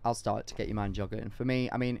me, I'll start to get your mind jogging. For me,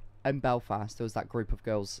 I mean, in Belfast, there was that group of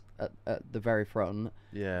girls at the very front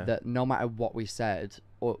Yeah. that no matter what we said,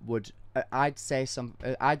 or I'd say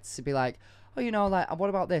I'd be like, oh, you know, like, what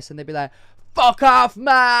about this? And they'd be like, fuck off,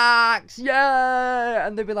 Max, yeah!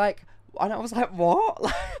 And they'd be like, and I was like, what?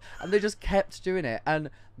 And they just kept doing it.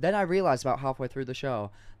 And then I realised about halfway through the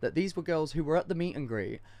show that these were girls who were at the meet and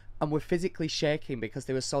greet and were physically shaking because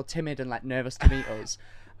they were so timid and like nervous to meet us.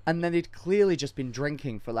 And then they'd clearly just been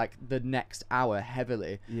drinking for like the next hour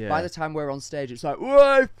heavily. Yeah. By the time we're on stage, it's like,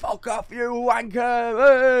 whoa, fuck off, you wanker!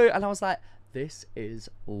 Hey! And I was like, this is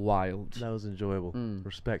wild. That was enjoyable. Mm.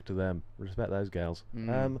 Respect to them. Respect those gals.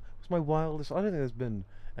 Mm. What's my wildest? I don't think there's been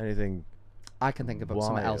anything. I can think of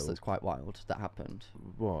something else Wild. that's quite wild that happened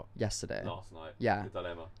What? yesterday. Last night. Yeah. The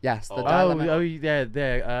dilemma. Yes, the Oh. dilemma. Oh, yeah,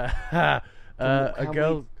 there. A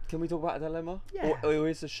girl. Can we talk about a dilemma? Yeah. Or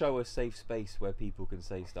is the show a safe space where people can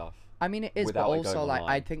say stuff? I mean, it is, but without it also going like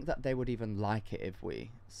online. I think that they would even like it if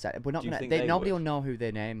we said. We're not Do you gonna. think They, they nobody would? will know who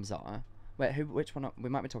their names are. Wait, which one? We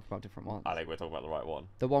might be talking about different ones. I think we're talking about the right one.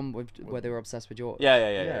 The one where they were obsessed with George. Yeah. I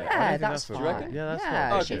Yeah, don't think that's what- fine. Do you reckon? Yeah, that's Yeah,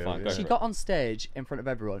 not okay, fine, go she for got on stage in front of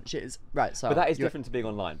everyone. She is right. So, But that is different to being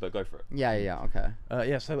online. But go for it. Yeah. Okay.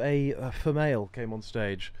 Yeah, so a female came on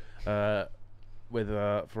stage with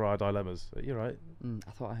for our dilemmas. You're right.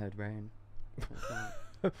 I thought I heard rain.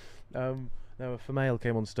 No, a female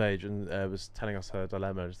came on stage and was telling us her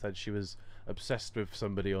dilemma and said she was obsessed with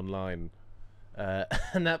somebody online,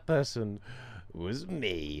 and that person was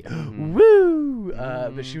me. Woo!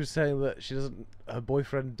 But she was saying that her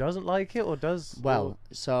boyfriend doesn't like it, or does. Well,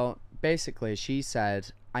 so basically, she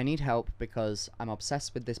said, "I need help because I'm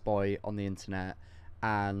obsessed with this boy on the internet,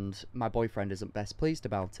 and my boyfriend isn't best pleased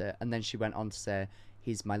about it." And then she went on to say,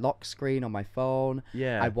 "He's my lock screen on my phone.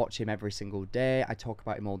 Yeah. I watch him every single day. I talk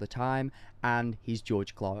about him all the time, and he's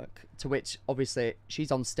George Clarke." To which, obviously,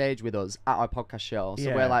 she's on stage with us at our podcast show, so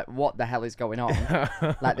we're Yeah. like, "What the hell is going on?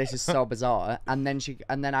 Like, this is so bizarre." And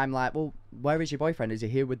then I'm like, "Well, where is your boyfriend? Is he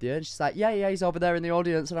here with you?" And she's like, "Yeah, he's over there in the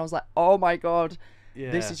audience." And I was like, "Oh my god,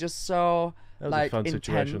 this is just so That was a like fun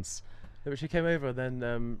situation. intense." Yeah, but she came over and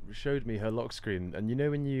then showed me her lock screen, and you know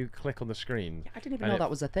when you click on the screen, I didn't even and know that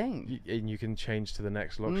was a thing. and you can change to the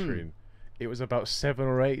next lock screen. It was about 7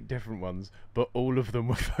 or 8 different ones, but all of them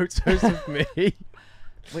were photos of me.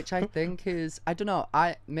 Which I think is, I don't know,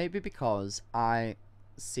 maybe because I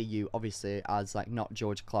see you obviously as like not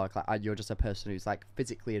George Clarke, like you're just a person who's like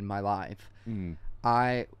physically in my life.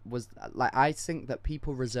 I was like, I think that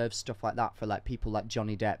people reserve stuff like that for like people like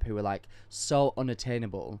Johnny Depp who are like so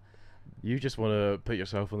unattainable. You just want to put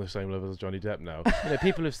yourself on the same level as Johnny Depp now. You know,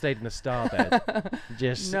 people who've stayed in a starbed.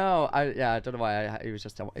 Just No, I don't know why he was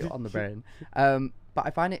just on the brain. But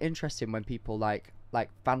I find it interesting when people like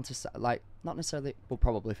fantasize, like not necessarily, well,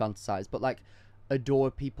 probably fantasize, but like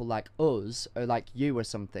adore people like us or like you or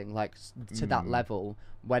something, like to that level,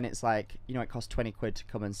 when it's like, you know, it costs 20 quid to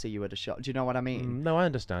come and see you at a show. Do you know what I mean? no, I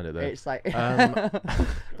understand it though. It's like,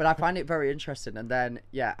 but I find it very interesting. And then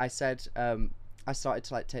I said, I started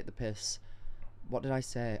to like take the piss. What did I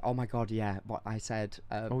say? Oh my god, yeah. What I said.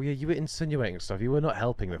 Oh yeah, you were insinuating stuff. You were not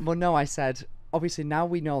helping them. Well, no, I said, obviously now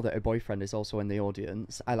we know that her boyfriend is also in the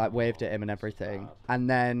audience. I like waved at him and everything. And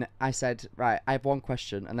then I said, right, I have one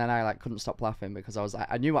question. And then I like couldn't stop laughing because I was like,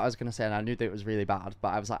 I knew what I was going to say and I knew that it was really bad. But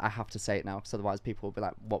I was like, I have to say it now because otherwise people will be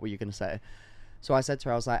like, what were you going to say? So I said to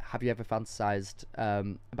her, I was like, have you ever fantasized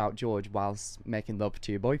about George whilst making love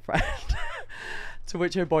to your boyfriend? To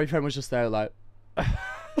which her boyfriend was just there like...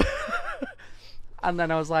 And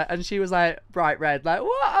then I was like, and she was like bright red, like,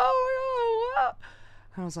 what? Oh, what?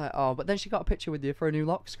 And I was like, oh, but then she got a picture with you for a new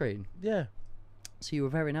lock screen. Yeah. So you were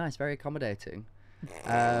very nice, very accommodating.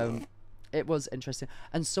 It was interesting.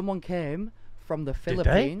 And someone came from the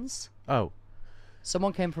Philippines. Oh,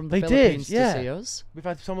 Someone came from the They did, Philippines yeah. to see us. we've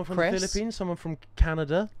had someone from Chris? the Philippines, someone from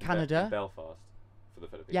Canada. Canada. Belfast for the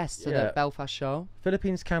Philippines. Yes, to Yeah. the Belfast show.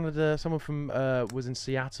 Philippines, Canada, someone from was in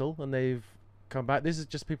Seattle, and they've come back. This is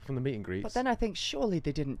just people from the meet and greets. But then I think surely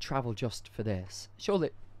they didn't travel just for this.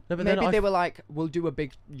 Surely. No, but then Maybe I they f- were like, we'll do a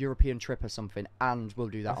big European trip or something, and we'll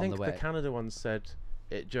do I that on think the way. the Canada one said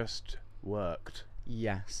it just worked.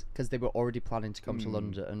 Yes, because they were already planning to come to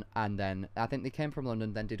London, and then I think they came from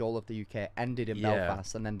London, then did all of the UK, ended in Yeah.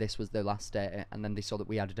 Belfast, and then this was their last day, and then they saw that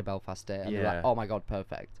we added a Belfast day, and they're like, Yeah. oh my god,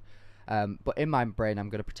 perfect. But in my brain, I'm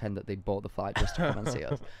going to pretend that they bought the flight just to come and see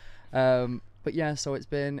us. But yeah, so it's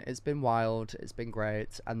been wild, it's been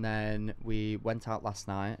great, and then we went out last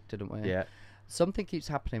night, didn't we? Yeah. Something keeps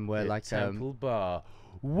happening where like Temple Bar.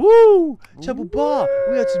 Woo! Temple Bar.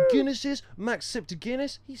 We had some Guinnesses. Max sipped a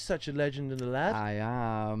Guinness. He's such a legend and a lad.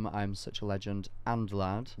 I'm such a legend and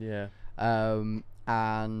lad. Yeah.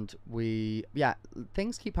 And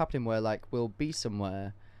things keep happening where like we'll be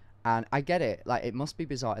somewhere, and I get it, like it must be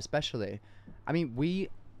bizarre, especially, I mean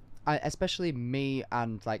especially me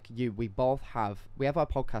and like you, we have our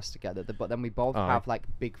podcast together, but then we both Aye. have like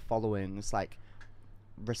big followings, like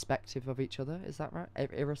respective of each other. Is that right?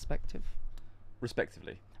 Irrespective?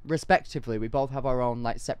 Respectively, we both have our own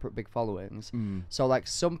like separate big followings. So like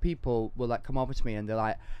some people will like come over to me and they're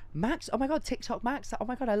like, Max, oh my god, TikTok Max, oh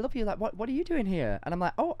my god, I love you, like what are you doing here? And I'm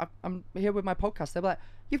like, oh, I'm here with my podcast. They're like,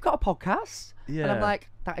 you've got a podcast? Yeah. And I'm like,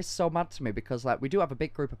 that is so mad to me because like we do have a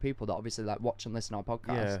big group of people that obviously like watch and listen to our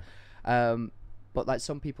podcast. But like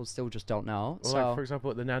some people still just don't know. Well, So like, for example,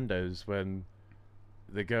 at the Nando's when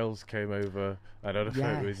the girls came over and had a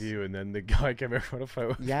photo with Yes. you, and then the guy came over on a photo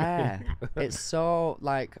with yeah, me. it's so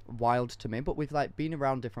like wild to me. But we've like been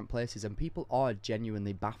around different places and people are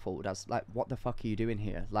genuinely baffled as like, what the fuck are you doing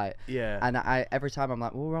here? Like, Yeah. and I every time I'm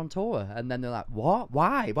like, well, we're on tour, and then they're like, what?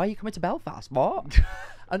 Why are you coming to Belfast? What?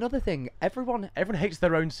 Another thing, everyone hates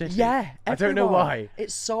their own city. Yeah, I don't know everyone. why.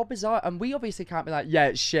 It's so bizarre, and we obviously can't be like, yeah,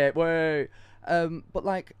 it's shit. Wait. But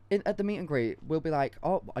like at the meet and greet, we'll be like,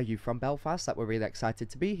 oh, are you from Belfast? Like, we're really excited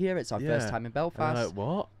to be here. It's our first time in And Belfast. they're like,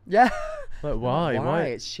 what? Yeah. Like, why? Why?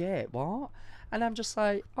 It's shit. What? And I'm just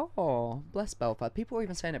like, oh, bless Belfast. People were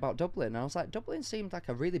even saying it about Dublin. And I was like, Dublin seemed like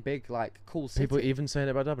a really big, like, cool city. People even saying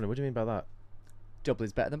it about Dublin. What do you mean by that?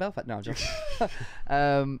 Dublin's better than Belfast. No, I'm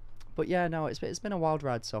joking. But yeah, no, it's been a wild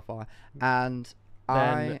ride so far. And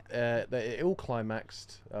Then it all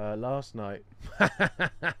climaxed last night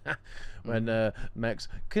when Max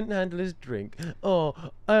couldn't handle his drink. Oh,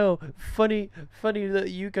 funny that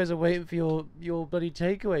you guys are waiting for your bloody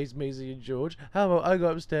takeaways, Maisie and George. How about I go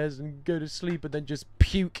upstairs and go to sleep and then just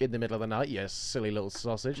puke in the middle of the night? You silly little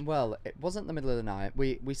sausage. Well, it wasn't the middle of the night.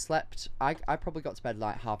 We slept. I probably got to bed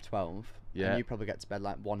like 12:30. Yeah. And you probably get to bed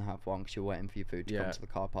like 1:30 because you were waiting for your food to Yeah. come to the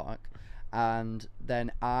car park. And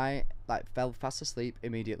then I like fell fast asleep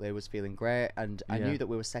immediately. Was feeling great, and I Yeah. knew that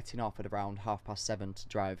we were setting off at around 7:30 to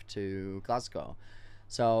drive to Glasgow.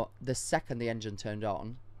 So the second the engine turned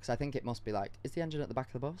on, because I think it must be like, is the engine at the back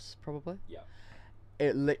of the bus? Probably. Yeah.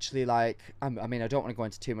 It literally like, I mean, I don't want to go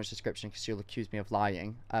into too much description because you'll accuse me of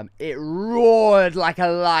lying. It roared like a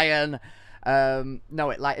lion. No,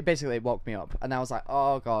 it basically woke me up, and I was like,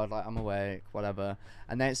 oh god, like I'm awake, whatever.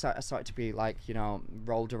 And then I started to be like, you know,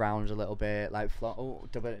 rolled around a little bit, like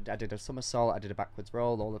I did a somersault, I did a backwards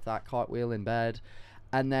roll, all of that, cartwheel in bed.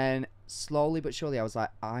 And then slowly but surely I was like,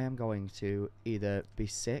 I am going to either be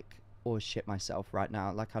sick or shit myself right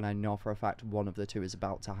now, like, and I know for a fact one of the two is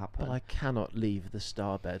about to happen. But I cannot leave the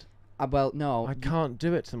star bed. Well, no, I can't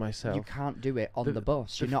do it to myself. you can't do it on the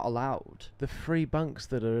bus. You're not allowed. The free bunks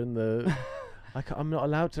that are in the... I'm not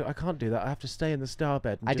allowed to. I can't do that. I have to stay in the star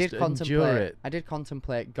bed and just endure it. I did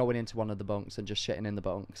contemplate going into one of the bunks and just shitting in the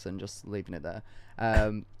bunks and just leaving it there.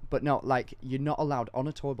 But no, like, you're not allowed on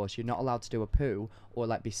a tour bus. You're not allowed to do a poo or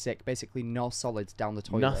like be sick. Basically, no solids down the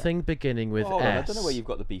toilet. Nothing beginning with Hold on, S. I don't know where you've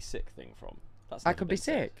got the be sick thing from. That's I never could be been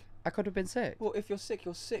said. sick. I could have been sick. Well, if you're sick,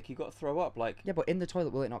 you're sick. You got to throw up. Like, Yeah, but in the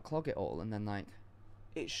toilet, will it not clog it all? And then like,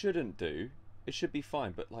 it shouldn't do. It should be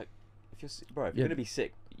fine. But like, if you're bro, if Yeah. you're gonna be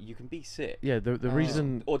sick, you can be sick. Yeah, the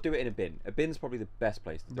reason... Or do it in a bin. A bin's probably the best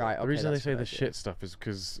place to do right? it. Okay, The reason they that's a say good the idea. shit stuff is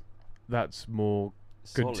because that's more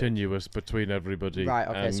Solid. continuous between everybody. Right.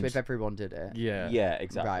 Okay. So and- if everyone did it. Yeah. Yeah,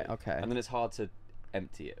 exactly. Right, okay. And then it's hard to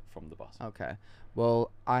empty it from the bus. Okay.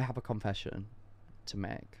 Well, I have a confession to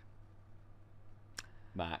make.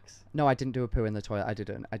 Max. No, I didn't do a poo in the toilet. I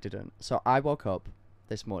didn't. So I woke up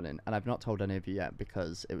this morning, and I've not told any of you yet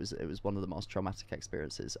because it was one of the most traumatic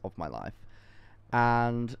experiences of my life.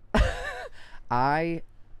 And I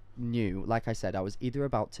knew, like I said, I was either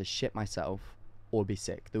about to shit myself or be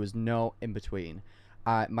sick. There was no in between.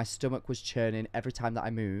 My stomach was churning every time that I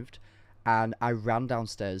moved, and I ran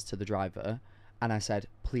downstairs to the driver and I said,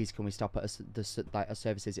 please, can we stop at a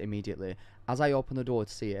services immediately? As I opened the door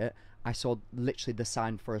to see it, I saw literally the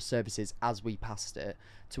sign for a services as we passed it,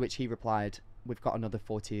 to which he replied, we've got another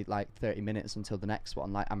 30 minutes until the next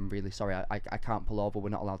one. Like, I'm really sorry, I can't pull over. We're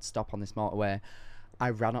not allowed to stop on this motorway. I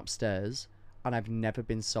ran upstairs, and I've never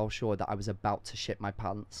been so sure that I was about to shit my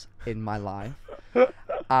pants in my life.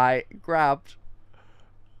 I grabbed...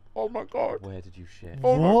 Oh my god. Where did you shit?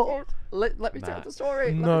 Oh What? my god. Let me tell Matt. the story.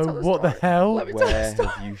 Let me No, tell the what the story. hell? Let me tell the Where story.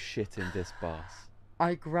 have you shit in this bus?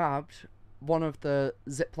 I grabbed one of the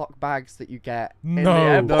Ziploc bags that you get No.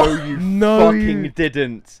 in the airport. No, you No, fucking you-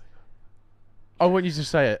 didn't. I want you to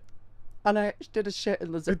say it. And I did a shit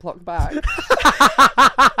in the Ziploc bag.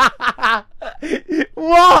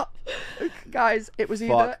 What? Guys, it was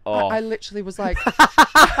either... off. I literally was like...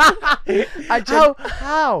 I just...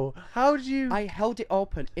 How did you... I held it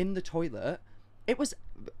open in the toilet. It was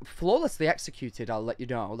flawlessly executed, I'll let you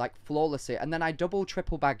know. Like, flawlessly. And then I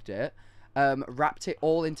triple bagged it, wrapped it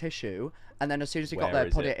all in tissue, and then as soon as we got Where there,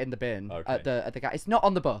 is put it? it in the bin Okay. at the guy. It's not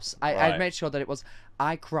on the bus. I Right. made sure that it was...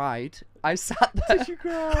 I cried. I sat there. Did you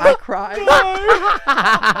cry? I cried.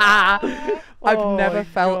 I've Oh never my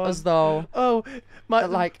felt God. as though... Oh, my,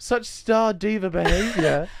 like- such star diva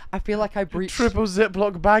behaviour. I feel like I breached... Triple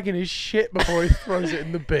Ziploc bag in his shit before he throws it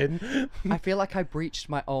in the bin. I feel like I breached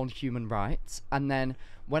my own human rights, and then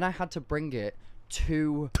when I had to bring it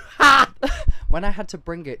to the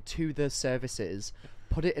services,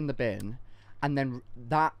 put it in the bin, and then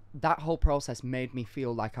that whole process made me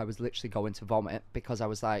feel like I was literally going to vomit, because I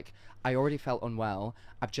was like, I already felt unwell.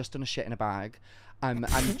 I've just done a shit in a bag.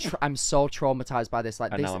 I'm so traumatized by this.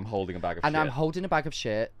 Like, and now I'm holding a bag of shit. I'm holding a bag of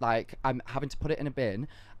shit. Like, I'm having to put it in a bin.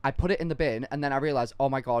 I put it in the bin, and then I realized, oh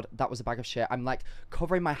my god, that was a bag of shit. I'm like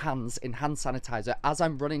covering my hands in hand sanitizer as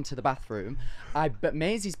I'm running to the bathroom. But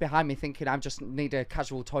Maisie's behind me, thinking I just need a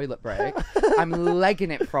casual toilet break. I'm legging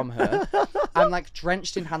it from her. I'm like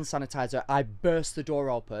drenched in hand sanitizer. I burst the door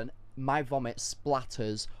open. My vomit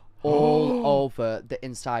splatters all over the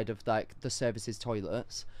inside of like the services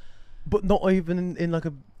toilets. But not even in like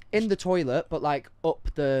a... In the toilet, but like up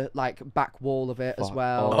the like back wall of it as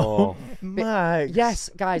well. Oh, Max. Yes,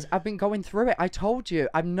 guys, I've been going through it. I told you,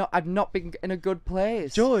 I've not been in a good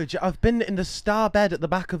place. George, I've been in the star bed at the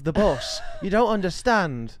back of the bus. You don't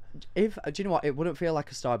understand. Do you know what? It wouldn't feel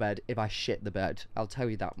like a star bed if I shit the bed. I'll tell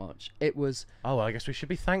you that much. It was. Oh, well, I guess we should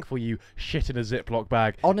be thankful you shit in a Ziploc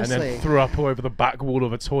bag Honestly. and then threw up all over the back wall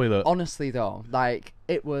of a toilet. Honestly, though, like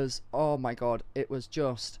it was. Oh my god, it was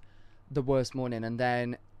just the worst morning. And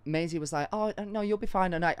then Maisie was like, "Oh no, you'll be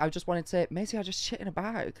fine." And I just wanted to say, Maisie, I just shit in a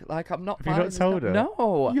bag. Like I'm not. Have you not told her?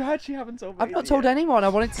 No. You actually haven't told me. I've not told anyone. I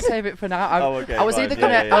wanted to save it for now. I was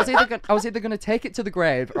either gonna take it to the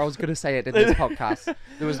grave, or I was gonna say it in this podcast.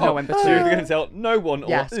 There was no in between. So you're going to tell no one,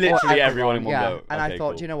 or literally everyone in one go. And I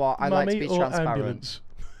thought, cool. you know what? I like to be transparent. Ambulance?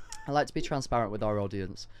 I like to be transparent with our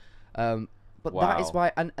audience. But Wow. that is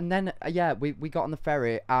why, and then we got on the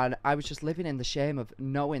ferry, and I was just living in the shame of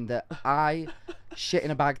knowing that I shit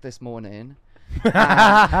in a bag this morning,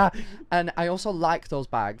 and I also like those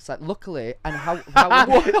bags. Like, luckily, and how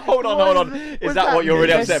Hold on. Is that what you're really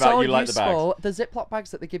they're upset about? so You like the bags? useful. The Ziploc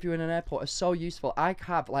bags that they give you in an airport are so useful. I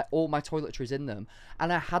have like all my toiletries in them,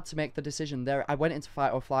 and I had to make the decision there. I went into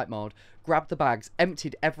fight or flight mode, grabbed the bags,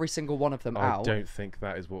 emptied every single one of them out. I don't think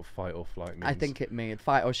that is what fight or flight means. I think it means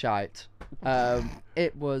fight or shite.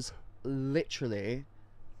 It was literally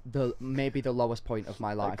maybe the lowest point of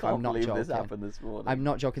my life. I'm not joking. This happened this morning. I'm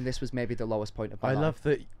not joking. This was maybe the lowest point of my life. I love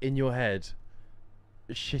that in your head,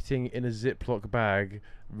 shitting in a Ziploc bag,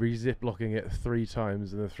 re-ziplocking it 3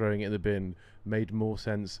 times and then throwing it in the bin made more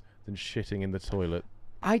sense than shitting in the toilet.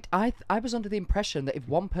 I was under the impression that if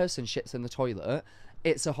one person shits in the toilet,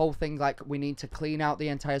 it's a whole thing, like we need to clean out the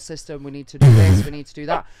entire system, we need to do this, we need to do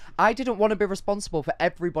that. I didn't want to be responsible for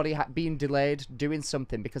everybody being delayed doing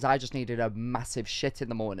something because I just needed a massive shit in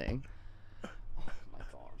the morning. Oh my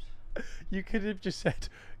god. You could have just said,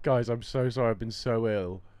 guys, I'm so sorry, I've been so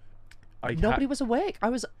ill. Nobody was awake. It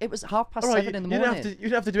was 7:30 in the morning.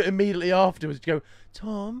 You'd have to do it immediately afterwards. You go,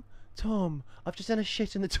 Tom, I've just done a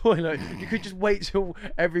shit in the toilet. You could just wait till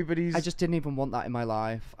everybody's... I just didn't even want that in my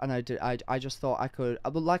life, and I just thought I could.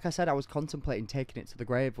 Well, like I said, I was contemplating taking it to the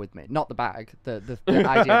grave with me, not the bag, the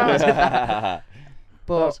idea. That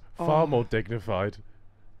but that's far more dignified.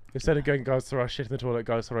 Instead of going, guys, throw our shit in the toilet,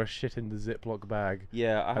 guys, throw our shit in the Ziploc bag.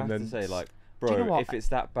 Yeah, I have to say, like, bro, you know if it's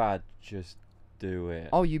that bad, just do it.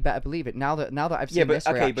 Oh, you better believe it. Now that I've seen this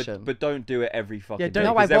reaction. but don't do it every fucking day.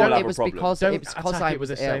 No, I won't. It was because I was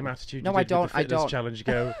the same attitude. No, you I did with don't. the fitness challenge. You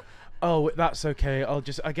go, oh, that's okay.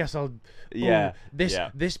 I guess I'll. Yeah.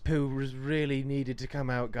 This poo was really needed to come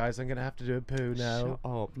out, guys. I'm gonna have to do a poo now.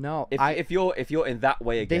 Oh no! If you're in that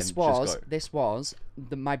way again, this was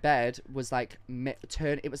my bed was like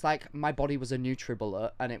it was like my body was a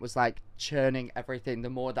NutriBullet, and it was like churning everything. The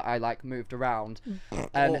more that I like moved around,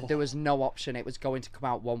 and there was no option. It was going to come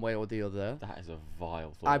out one way or the other. That is a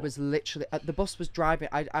vile thought. I was literally the bus was driving.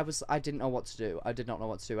 I didn't know what to do. I did not know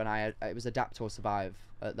what to do, and it was adapt or survive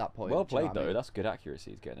at that point. Well played, though. I mean? That's good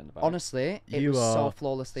accuracy. Getting in the bag. Honestly, it was so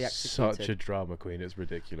flawlessly executed. Such a drama queen. It's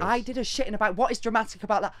ridiculous. I did a shit in a bag. What is dramatic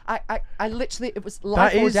about that? I literally, it was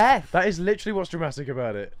life or death. That is literally what's dramatic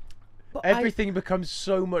about it. But Everything becomes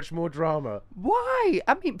so much more drama. Why?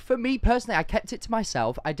 I mean, for me personally, I kept it to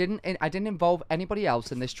myself. I didn't involve anybody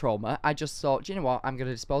else in this trauma. I just thought, do you know what? I'm going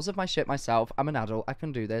to dispose of my shit myself. I'm an adult. I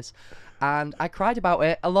can do this. And I cried about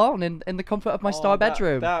it alone in the comfort of my star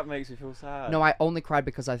bedroom. That makes me feel sad. No, I only cried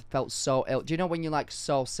because I felt so ill. Do you know when you're like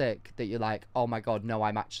so sick that you're like, oh my God, no,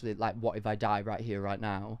 I'm actually like, what if I die right here, right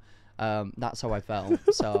now? That's how I felt.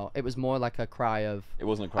 So it was more like a cry of... It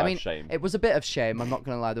wasn't a cry of shame. It was a bit of shame. I'm not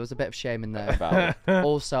going to lie. There was a bit of shame in there.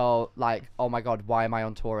 Also, like, oh my God, why am I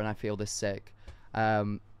on tour and I feel this sick?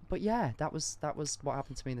 But yeah, that was what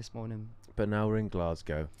happened to me this morning. But now we're in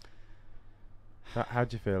Glasgow. How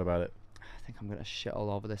do you feel about it? I think I'm going to shit all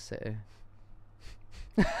over this city.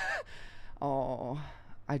 Oh...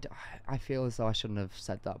 I feel as though I shouldn't have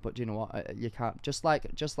said that, but do you know what? You can't. Just like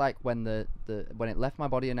when when it left my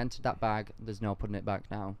body and entered that bag, there's no putting it back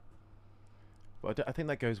now. Well, I think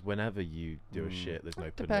that goes whenever you do a shit. There's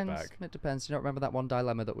no putting it back. It depends. You don't remember that one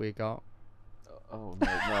dilemma that we got? Oh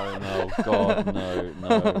no, God,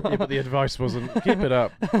 no. Yeah, but the advice wasn't keep it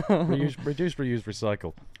up. Reduce, reuse,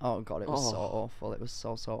 recycle. Oh God, it was so awful. It was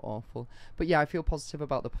so awful. But yeah, I feel positive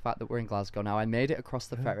about the fact that we're in Glasgow now. I made it across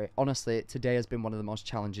the ferry. Honestly, today has been one of the most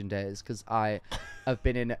challenging days because I have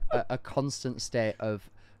been in a constant state of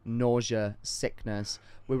nausea, sickness.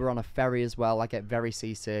 We were on a ferry as well. I get very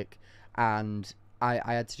seasick, and I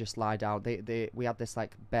had to just lie down. We had this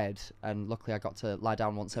like bed, and luckily I got to lie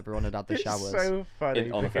down once everyone had the showers. It's so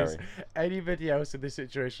funny on the because ferry. anybody else in this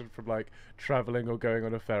situation from like traveling or going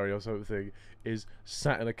on a ferry or something is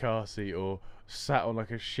sat in a car seat or sat on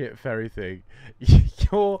like a shit ferry thing.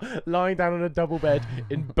 You're lying down on a double bed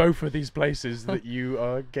in both of these places that you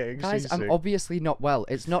are getting Guys, seasick. I'm obviously not well.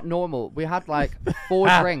 It's not normal. We had like 4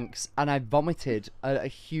 drinks and I vomited a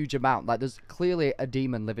huge amount. Like there's clearly a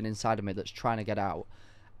demon living inside of me that's trying to get out.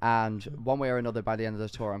 And one way or another, by the end of the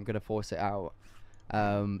tour, I'm going to force it out.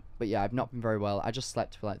 But yeah, I've not been very well. I just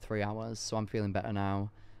slept for like 3 hours, so I'm feeling better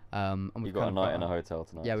now. And You've got a night in a hotel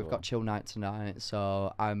tonight. Yeah, we've got chill night tonight,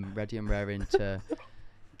 so I'm ready and raring to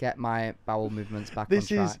get my bowel movements back on track.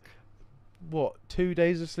 This is what 2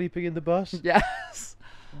 days of sleeping in the bus. Yes.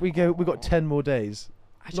 We got 10 more days.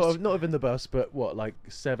 Not Not in the bus, but what, like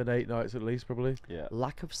 7, 8 nights at least, probably. Yeah.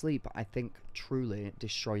 Lack of sleep, I think, truly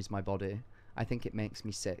destroys my body. I think it makes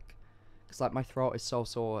me sick, because like my throat is so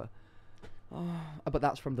sore. Oh, but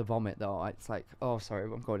that's from the vomit though. It's like, oh sorry,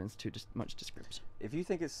 I'm going into too much description. If you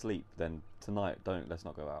think it's sleep, then tonight let's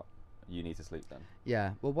not go out. You need to sleep then.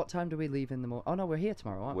 Yeah. Well, what time do we leave in the morning? Oh no, we're here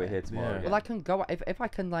tomorrow, aren't we? We're here tomorrow. Yeah. Well, I can go if I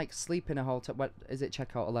can like sleep in a hotel. What is it?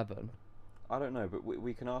 Checkout 11. I don't know, but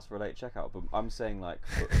we can ask for a late checkout. But I'm saying like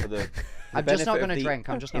for the I'm just not benefit of gonna the drink.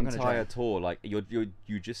 I'm just not gonna entire drink. tour. Like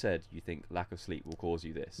you just said, you think lack of sleep will cause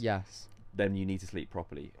you this. Yes. Then you need to sleep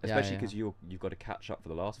properly, Yeah, especially yeah. because you've got to catch up for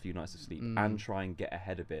the last few nights of sleep and try and get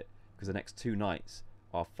ahead of it, because the next 2 nights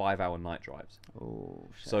are 5-hour night drives. Oh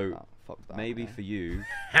shit. So fuck that. maybe okay. for you,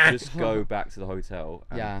 just go back to the hotel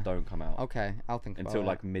and don't come out Okay, I'll think about until it.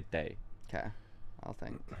 like midday. Okay, I'll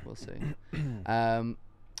think. We'll see.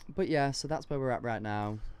 But yeah, so that's where we're at right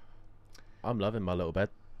now. I'm loving my little bed.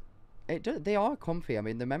 They are comfy. I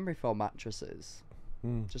mean, the memory foam mattresses,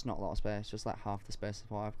 Mm. just not a lot of space. Just like half the space of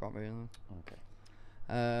what I've got really.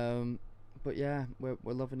 Okay. But yeah, we're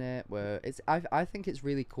loving it. I think it's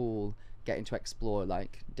really cool getting to explore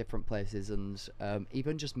like different places and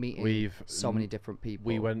even just meeting so many different people.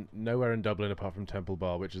 We went nowhere in Dublin apart from Temple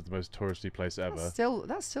Bar, which is the most touristy place ever.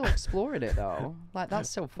 That's still exploring it though. Like that's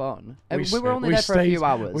still fun. We We were only there for a few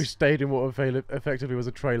hours. We stayed in what effectively was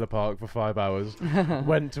a trailer park for 5 hours.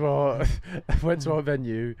 went to our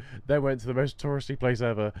venue, then went to the most touristy place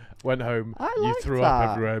ever. Went home. I You liked threw that. up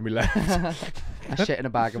everywhere, and we left. I shit in a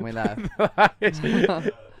bag and we left.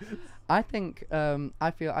 I think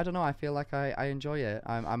I feel like I enjoy it.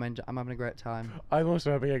 I'm having a great time. I'm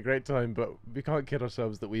also having a great time, but we can't kid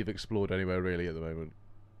ourselves that we've explored anywhere really at the moment.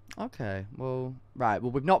 Okay, well, right.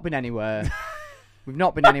 Well, we've not been anywhere. We've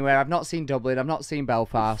not been anywhere. I've not seen Dublin. I've not seen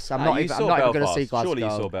Belfast. I'm not even going to see Glasgow. Surely you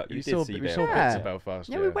saw Belfast. We saw bits Yeah. of Belfast.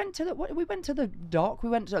 Yeah, we went to the dock. We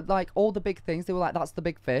went to like all the big things. They were like, "That's the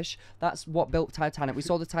big fish. That's what built Titanic." We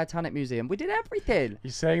saw the Titanic Museum. We did everything.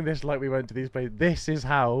 You're saying this like we went to these places. This is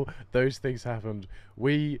how those things happened.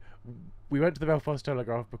 We went to the Belfast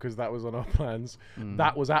Telegraph because that was on our plans.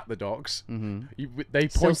 That was at the docks.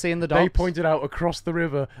 Still seeing the They docks? pointed out across the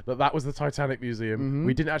river that was the Titanic Museum.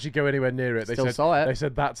 We didn't actually go anywhere near it. They Still said, saw it. They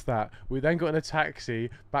said that's that. We then got in a taxi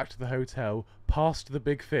back to the hotel, past the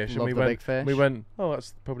big fish, Love and the big fish. we went, oh,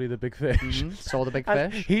 that's probably the big fish. Saw the big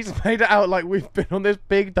And fish. he's made it out like we've been on this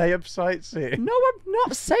big day of sightseeing. No, I'm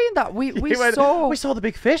not saying that. We We saw the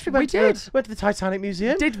big fish. We did. went to the Titanic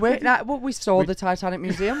Museum. Did we? We saw the Titanic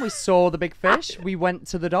Museum. We saw the big fish. We went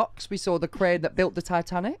to the docks. We saw the crane that built the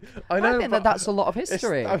Titanic. I know, think but that's a lot of It's-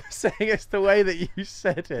 history. I'm saying it's the way that you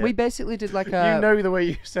said it. We basically did like a. You know the way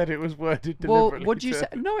you said it was worded well, deliberately. would you say?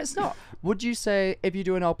 No, it's not. Would you say if you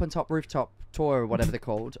do an open top rooftop tour or whatever they're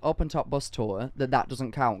called, open top bus tour, that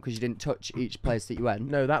doesn't count because you didn't touch each place that you went?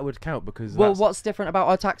 No, that would count because. Well, that's, what's different about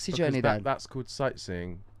our taxi because journey then? That's called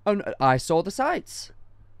sightseeing. Oh, no, I saw the sights.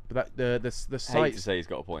 But the I hate to sights. say he's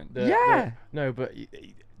got a point. Yeah. No, but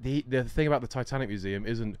the thing about the Titanic Museum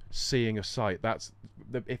isn't seeing a sight. That's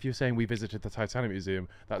if you're saying we visited the Titanic Museum,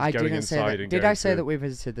 that's I going didn't say inside that. and Did going I say through. that we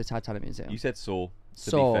visited the Titanic Museum? You said saw. To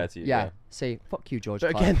Saw. be fair to you, Yeah. See, fuck you, George.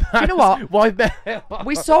 But Clarke. again, Do you know what? Why?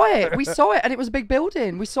 We saw it. We saw it, and it was a big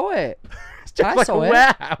building. We saw it. It's just I like saw a it.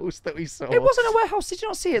 warehouse that we saw. It wasn't a warehouse. Did you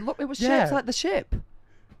not see it? Look, it was shaped Yeah. like the ship.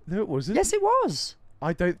 No, it wasn't. Yes, it was.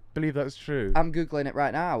 I don't believe that's true. I'm Googling it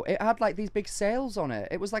right now. It had like these big sails on it.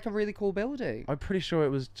 It was like a really cool building. I'm pretty sure it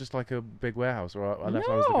was just like a big warehouse, or unless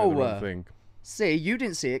I was looking at the wrong thing. See, you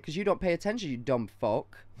didn't see it because you don't pay attention, you dumb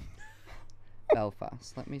fuck.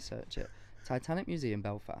 Belfast. Let me search it. Titanic Museum,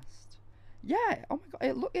 Belfast. Yeah. Oh my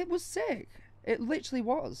god. It was sick. It literally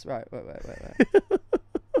was. Right. Wait.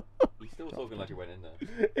 You're still talking like you went in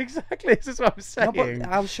there. Exactly. This is what I'm saying. No, but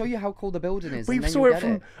I'll show you how cool the building is. We and then saw you'll it get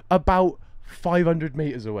from about 500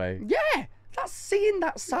 meters away. Yeah. That's seeing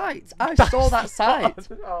that site. I saw that site.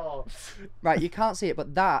 Oh. Right, you can't see it,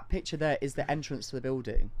 but that picture there is the entrance to the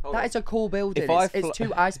building. Hold That on. is a cool building. It's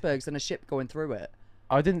two icebergs and a ship going through it.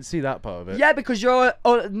 I didn't see that part of it. Yeah, because you're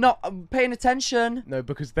not paying attention. No,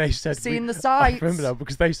 because they said Seeing the I sights. remember now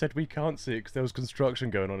because they said we can't see it because there was construction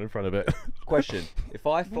going on in front of it. Question: if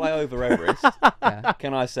I fly over Everest, Yeah.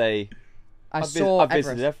 can I say I I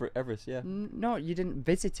visited Everest? Yeah. No, you didn't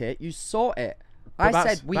visit it. You saw it. But I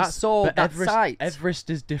said we saw but that site. Everest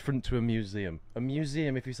is different to a museum. A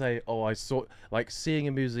museum, if you say, "Oh, I saw," like seeing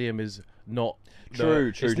a museum is not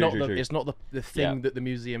True. It's not the thing Yeah. that the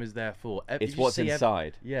museum is there for. It's what's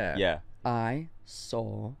inside. Yeah. Yeah. I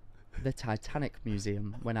saw the Titanic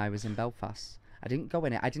Museum when I was in Belfast. I didn't go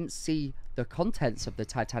in it. I didn't see the contents of the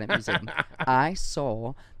Titanic Museum. I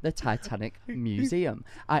saw the Titanic Museum.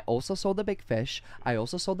 I also saw the big fish. I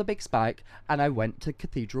also saw the big spike. And I went to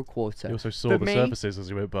Cathedral Quarter. You also saw For the me- surfaces as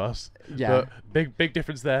you went past. Yeah. But big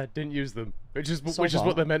difference there. Didn't use them, which is So what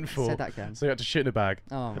what? they're meant for. Say that again. So you had to shit in a bag.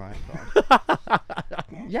 Oh, right. God.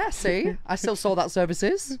 Yeah, see? I still saw that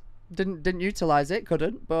services. Didn't utilise it.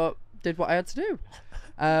 Couldn't. But did what I had to do.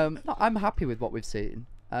 No, I'm happy with what we've seen.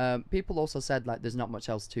 People also said like there's not much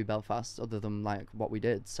else to Belfast other than like what we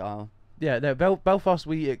did. So Yeah, no, Belfast.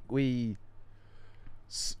 We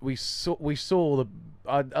saw we saw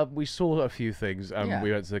a few things. Yeah.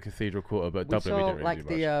 We went to the Cathedral Quarter, but we Dublin we saw didn't really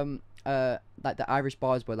do much. like the Irish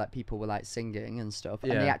bars where like people were like singing and stuff,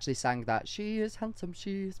 and they Yeah. actually sang that she is handsome,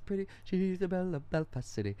 she is pretty, she's the belle of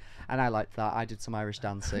Belfast City, and I liked that. I did some Irish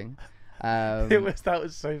dancing. That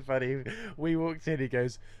was so funny. We walked in. He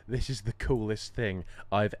goes, "This is the coolest thing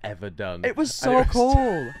I've ever done." It was And so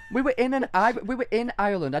cool. We were in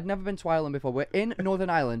Ireland. I'd never been to Ireland before. We're in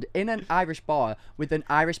Northern Ireland in an Irish bar with an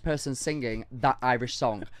Irish person singing that Irish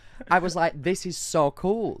song. I was like, this is so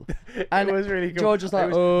cool. And it was really cool. George was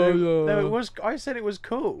like, no, it was. I said it was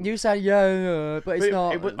cool. You said yeah, but it's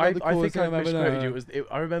not. I the think coolest I thing I've ever misquoted done. you.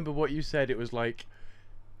 I remember what you said. It was like,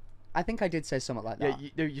 I think I did say something like that.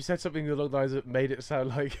 yeah, you said something along the lines that made it sound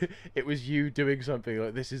like it was you doing something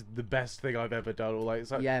like this is the best thing I've ever done, or like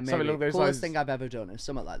Yeah, something maybe along those coolest lines. thing I've ever done, or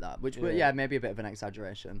something like that. Which, Yeah. maybe a bit of an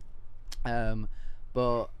exaggeration.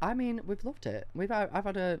 But I mean, we've loved it. I've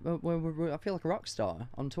had I feel like a rock star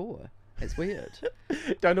on tour. It's weird.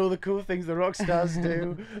 Done all the cool things the rock stars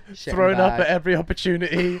do. Shit in Thrown a up bag. at every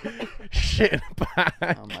opportunity. Shit in a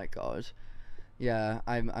bag. Oh my god. Yeah,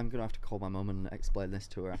 I'm gonna have to call my mum and explain this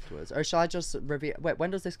to her afterwards. Or shall I just reveal? Wait, when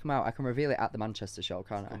does this come out? I can reveal it at the Manchester show,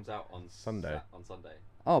 can't I? Comes out on Sunday. On Sunday.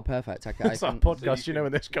 Oh, perfect. Okay. It's our podcast. You know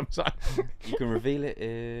when this comes out. You can reveal it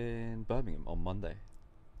in Birmingham on Monday.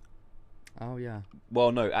 Oh yeah.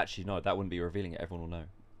 Well, no, actually, no. That wouldn't be revealing it. Everyone will know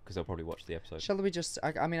because they'll probably watch the episode. Shall we just?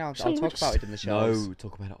 I mean, I'll Shall we talk just- about it in the shows. No,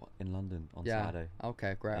 talk about it in London on Yeah. Saturday.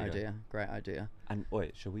 Okay. Great There you go. idea. Great idea. And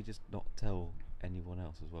wait, shall we just not tell anyone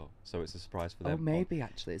else as well? So it's a surprise for Oh, them. maybe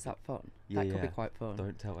actually, is that fun? Yeah, That could be yeah. quite fun.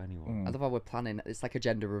 Don't tell anyone. I love how we're planning. It's like a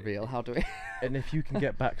gender reveal. How do we? And if you can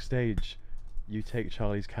get backstage, you take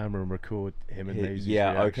Charlie's camera and record him and Maisie's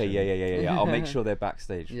Yeah. Okay. reaction. Yeah. I'll make sure they're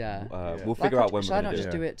backstage. Yeah. Yeah. We'll figure out when Shall we're I gonna not do just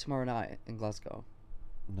it. do it tomorrow night in Glasgow?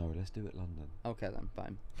 No, let's do it London. Okay then,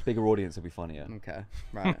 fine. Bigger audience will be funnier. Okay,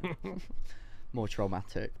 right. More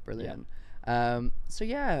traumatic, brilliant. So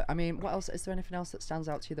yeah, I mean, what else? Is there anything else that stands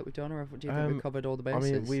out to you that we've done, or do you think we've covered all the I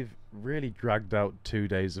bases? mean, we've really dragged out 2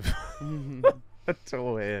 days of a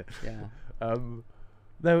tour here. Yeah.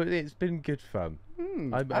 No, it's been good fun.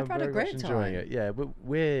 I've had a very great much enjoying time. it. Yeah,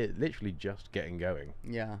 we're literally just getting going.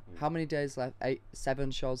 Yeah. How many days left?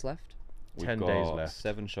 7 shows left. We've 10 got days left.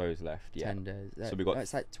 7 shows left. Yeah. 10 days. So we got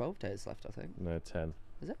it's like 12 days left, I think. No, 10.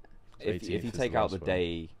 Is it? If 18th you is the take out last the one.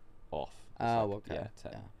 day off. it's Oh, like, okay. Yeah,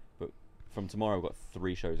 10. Yeah. But from tomorrow, we've got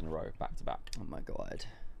 3 shows in a row, back to back. Oh my god.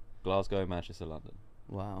 Glasgow, Manchester, London.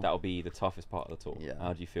 Wow. That'll be the toughest part of the tour. Yeah.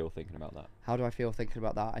 How do you feel thinking about that? How do I feel thinking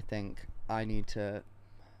about that? I think I need to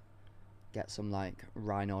get some like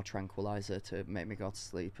rhino tranquilizer to make me go to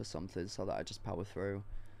sleep or something so that I just power through.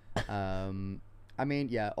 I mean,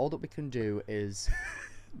 yeah, all that we can do is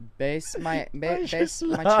base my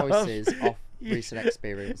choices off recent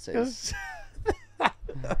experiences.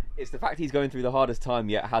 It's the fact he's going through the hardest time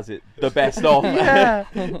yet has it the best of. Yeah,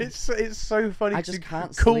 it's so funny. I just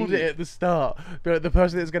can't called sleep. it at the start, but the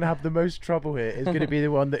person that's going to have the most trouble here is going to be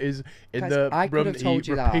the one that is in Guys, the I could room have that told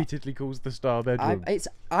he you that. repeatedly calls the star bedroom.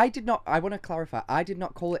 I did not. I want to clarify. I did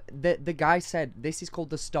not call it. The guy said this is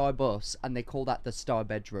called the star bus, and they call that the star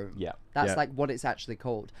bedroom. Yeah. That's Yeah. like what it's actually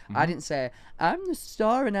called. I didn't say I'm the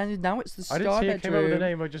star, and now it's the I star didn't see bedroom. it came up with a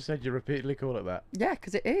name. I just said you repeatedly call it that. Yeah,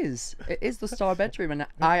 because it is. It is the star bedroom, and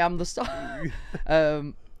I am the star.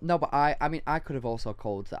 No, but I mean, I could have also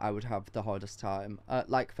called that I would have the hardest time.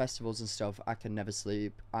 Like festivals and stuff, I can never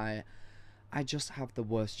sleep. I just have the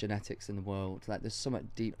worst genetics in the world. Like, there's something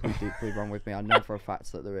deeply, deeply wrong with me. I know for a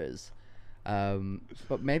fact that there is.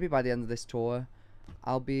 But maybe by the end of this tour,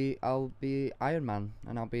 I'll be Iron Man,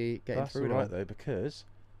 and I'll be getting That's through it all all. right though, because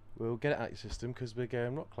we'll get it out your system because we're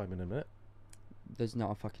going rock climbing in a minute. There's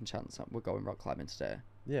not a fucking chance that we're going rock climbing today.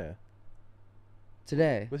 Yeah.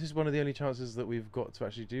 Today? This is one of the only chances that we've got to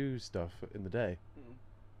actually do stuff in the day.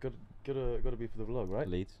 Gotta be for the vlog, right?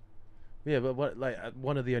 Leeds. Yeah, but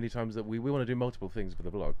one of the only times that we want to do multiple things for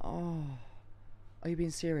the vlog. Oh, are you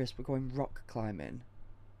being serious? We're going rock climbing.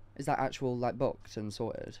 Is that actual like booked and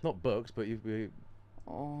sorted? Not books, but we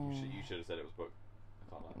Oh You should have said it was booked.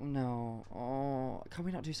 I can't lie. no. Oh, can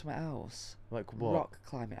we not do something else? like what? Rock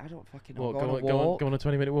climbing. I don't fucking know. What? Go on a walk. Go on a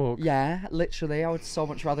 20-minute walk. Yeah, literally. I would so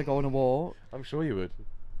much rather go on a walk. I'm sure you would.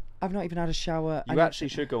 I've not even had a shower. You actually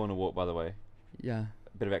should go on a walk, by the way. Yeah.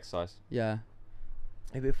 A bit of exercise. Yeah.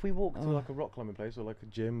 Hey, but if we walk to Oh. like a rock climbing place or like a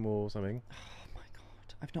gym or something, Oh my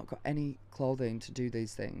god. I've not got any clothing to do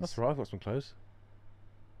these things. that's right. I've got some clothes.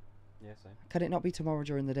 Yeah, same. Can it not be tomorrow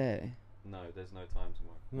during the day? No, there's no time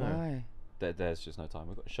tomorrow. No. Why? There's just no time.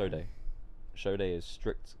 We've got show day. Show day is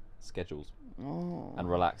strict schedules Oh. and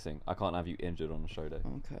relaxing. I can't have you injured on a show day.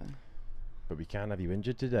 Okay. But we can have you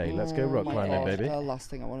injured today. Let's go Oh rock my climbing, God, baby. The last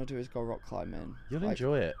thing I want to do is go rock climbing. You'll Like,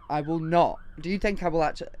 enjoy it. I will not. Do you think I will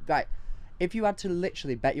actually? Right. If you had to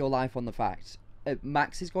literally bet your life on the fact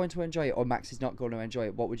Max is going to enjoy it or Max is not going to enjoy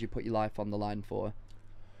it, what would you put your life on the line for?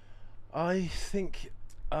 I think.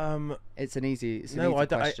 It's an easy. No, I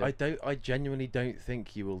question. don't. I genuinely don't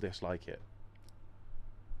think you will dislike it.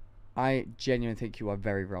 I genuinely think you are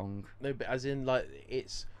very wrong. No, but as in like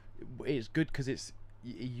it's good because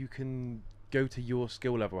you can go to your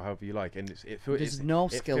skill level however you like, and There's no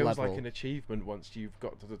skill It feels level. like an achievement once you've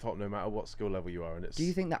got to the top, no matter what skill level you are. And it's. Do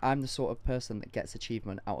you think that I'm the sort of person that gets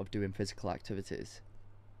achievement out of doing physical activities?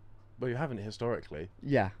 Well, you haven't historically.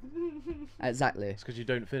 Yeah. Exactly. It's because you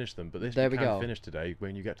don't finish them. But this There you we can go. finish today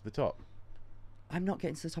when you get to the top. I'm not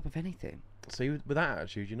getting to the top of anything. So with that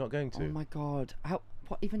attitude, you're not going to. Oh my god.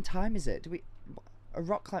 What even time is it? A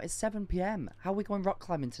rock climb? It's 7 p.m. How are we going rock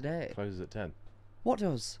climbing today? Closes at 10. What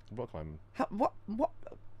does? Rock climbing. What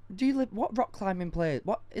do you live? What rock climbing place?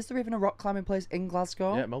 What is there even a rock climbing place in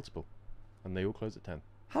Glasgow? Yeah, multiple, and they all close at 10.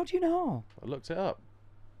 How do you know? I looked it up.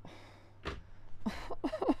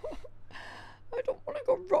 I don't want to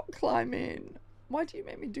go rock climbing. Why do you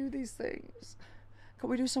make me do these things? Can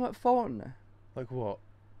we do something fun? Like what?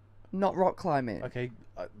 Not rock climbing. Okay,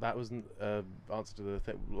 that wasn't answer to the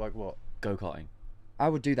thing. Like what? Go karting. I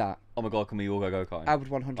would do that. Oh my god, can we all go karting? I would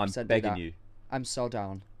 100% I'm do begging that. you. I'm so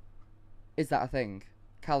down. Is that a thing?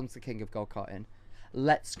 Callum's the king of go-karting.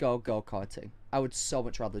 Let's go go-karting. I would so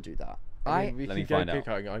much rather do that. I mean, we Let can me go find out.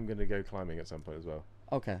 go-karting. I'm going to go climbing at some point as well.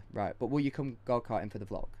 Okay, right. But will you come go-karting for the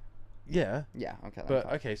vlog? Yeah, Yeah, okay. then but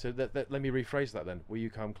fine. okay. So let me rephrase that then. Will you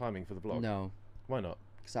come climbing for the vlog? No, Why not?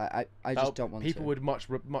 because I just don't want People to. would much.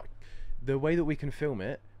 The way that we can film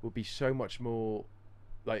it would be so much more.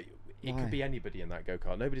 Like it Why? could be anybody in that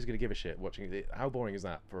go-kart. Nobody's going to give a shit watching it. How boring is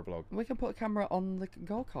that for a vlog? We can put a camera on the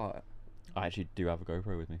go-kart. I actually do have a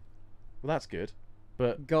GoPro with me. Well, that's good.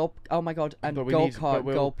 But Oh my god, and but we need- go-kart, but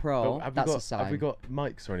we'll- GoPro, but have we that's got, a sign. Have we got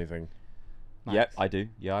mics or anything? Yep, Max. I do.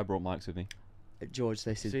 Yeah, I brought mics with me. George,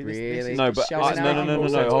 this is See, this really is No, but showing no, out.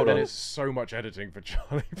 no, hold And on. it's so much editing for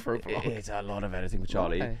Charlie for a vlog. It's a lot of editing for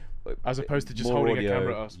Charlie. Why? As opposed to just More holding audio, a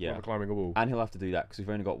camera at us yeah. while climbing a wall. And he'll have to do that because we've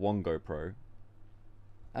only got one GoPro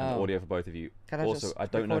and Oh. audio for both of you. Can I also, just I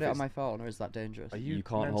don't know record if it on it's, my phone, or is that dangerous? Are you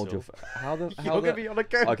can't hold your. mental? How the? You're How going to the? be on a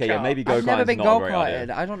go-kart. Okay, yeah, maybe go I've never karting's been not a great idea.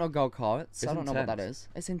 go-karting. I don't know go-karts. It's I don't know what that intense. is.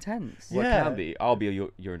 It's intense. Well, Yeah. it can be. I'll be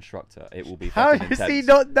your instructor. It will be How fucking does intense. he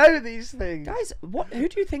not know these things? Guys, who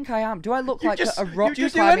do you think I am? Do I look You like just- a you rock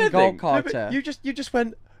just do climbing anything. No, go-karter? but you just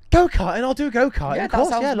went go-karting. I'll do go-karting. Yeah, of that course,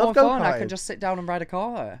 sounds yeah, more love fun. I go-karting. can just sit down and ride a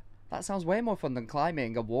car. That sounds way more fun than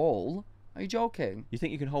climbing a wall. Are you joking? You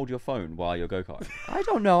think you can hold your phone while you're go karting? I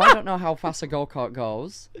don't know. I don't know how fast a go-kart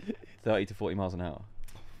goes. 30 to 40 miles an hour.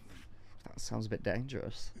 That sounds a bit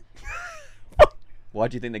dangerous. Why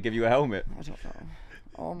do you think they give you a helmet? I don't know.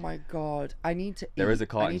 Oh my god, I need to. There eat. is a I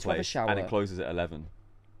karting need to have a place, shower. and it closes at 11.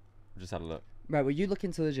 Just had a look. Right, well, you look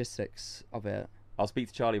into the logistics of it. I'll speak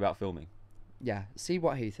to Charlie about filming. Yeah, see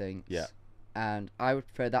what he thinks. Yeah. And I would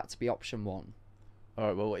prefer that to be option 1. All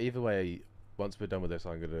right. Well, either way, once we're done with this,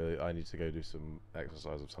 I need to go do some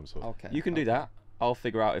exercise of some sort. Okay. You can do that. I'll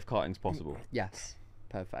figure out if karting's possible. Yes,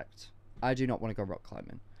 perfect. I do not want to go rock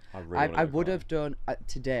climbing. I would have done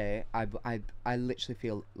today. I literally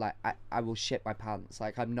feel like I will shit my pants.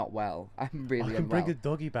 Like I'm not well. I'm really I can unwell. bring a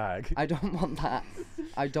doggy bag. I don't want that.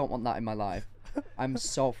 I don't want that in my life. I'm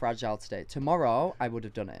so fragile today. Tomorrow I would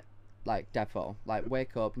have done it. Like defo. Like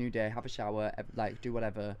wake up, new day, have a shower, like do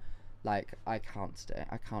whatever. Like I can't stay.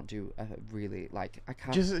 I can't do really like I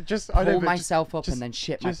can't Just pull myself up and then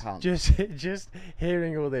shit my pants. Just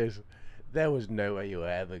hearing all this, there was no way you were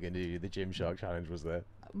ever going to do the Gymshark challenge, was there?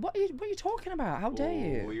 What are you talking about? How dare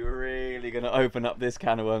you? We were really gonna open up this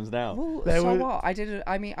can of worms now. Well, There so was- what? I did it.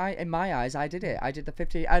 I mean, in my eyes, I did it. I did the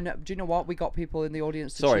 50. And do you know what? We got people in the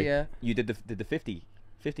audience to Sorry, cheer. you did the 50.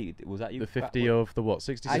 50 was that you? The 50 of the what?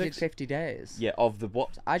 66. I did 50 days. Yeah, of the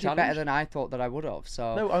what? I did challenge? better than I thought that I would have.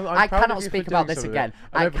 So No, I'm I proud of cannot you for speak doing about this some of again. it.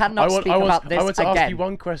 I cannot speak about this I want to again. ask you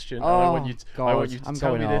one question, and I want you to, God, I want you to I'm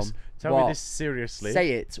tell me going this. home. Tell What? me this seriously.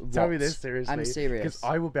 Say it. Tell me What? this seriously. I'm serious. Because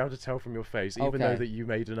I will be able to tell from your face, even though Okay. that you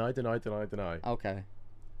may deny. Okay.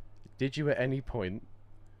 Did you at any point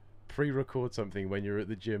pre-record something when you were at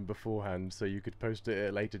the gym beforehand so you could post it at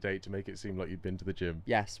a later date to make it seem like you'd been to the gym?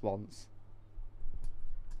 Yes, once.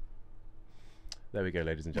 There we go,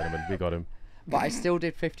 ladies and gentlemen. We got him. But I still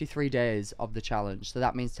did 53 days of the challenge. So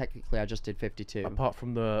that means technically I just did 52. Apart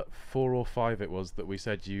from the 4 or 5 it was that we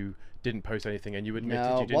said you didn't post anything and you admitted No,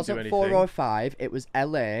 you it didn't wasn't do anything. 4 or 5. It was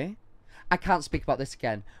LA. I can't speak about this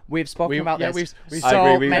again. We've spoken about yeah, this we've- so I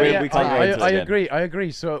agree, many we can't go times. into I it again. agree. I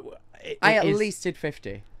agree. So I at least did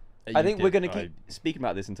 50. I think we're going to keep speaking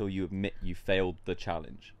about this until you admit you failed the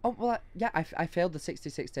challenge. Oh, well, yeah, I failed the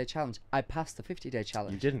 66-day challenge. I passed the 50-day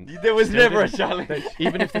challenge. You didn't. There was Still never a didn't. challenge.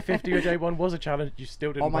 Even if the 50-a-day one was a challenge, you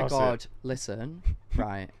still didn't Oh my pass God, it. listen,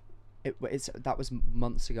 right. That was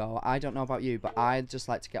months ago. I don't know about you, but I'd just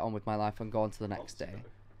like to get on with my life and go on to the next day.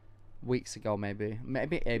 Weeks ago, maybe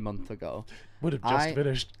a month ago. Would have just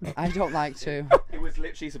finished. I don't like to. It was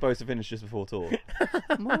literally supposed to finish just before tour.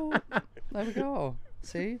 Well, there we go.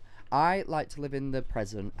 See? I like to live in the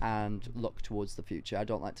present and look towards the future. I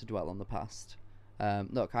don't like to dwell on the past.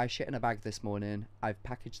 Look, I shit in a bag this morning. I've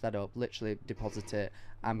packaged that up, literally deposit it.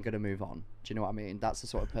 I'm going to move on. Do you know what I mean? That's the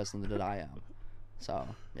sort of person that I am. So,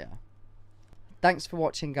 yeah. Thanks for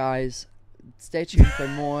watching, guys. Stay tuned for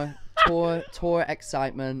more tour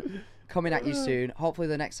excitement coming at you soon. Hopefully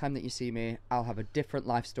the next time that you see me, I'll have a different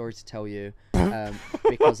life story to tell you,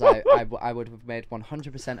 because I would have made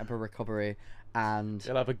 100% of a recovery. And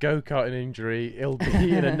He'll have a go-karting injury. He'll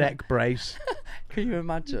be in a neck brace. can you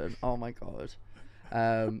imagine? Oh my God.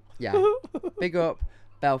 Yeah. Big up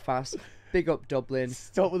Belfast. Big up Dublin.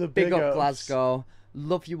 Stop with the Big up ups. Glasgow.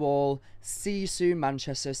 Love you all. See you soon,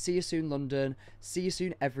 Manchester. See you soon, London. See you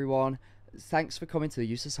soon, everyone. Thanks for coming to the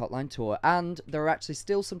Useless Hotline tour. And there are actually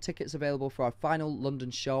still some tickets available for our final London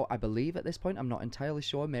show, I believe, at this point. I'm not entirely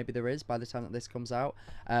sure. Maybe there is by the time that this comes out.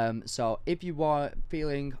 So if you are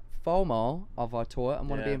feeling FOMO of our tour and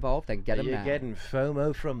want to be involved, then get them now. You're getting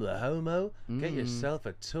FOMO from the homo? Get yourself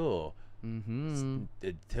a tour. Mm-hmm.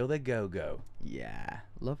 Until they go. Yeah.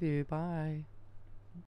 Love you. Bye.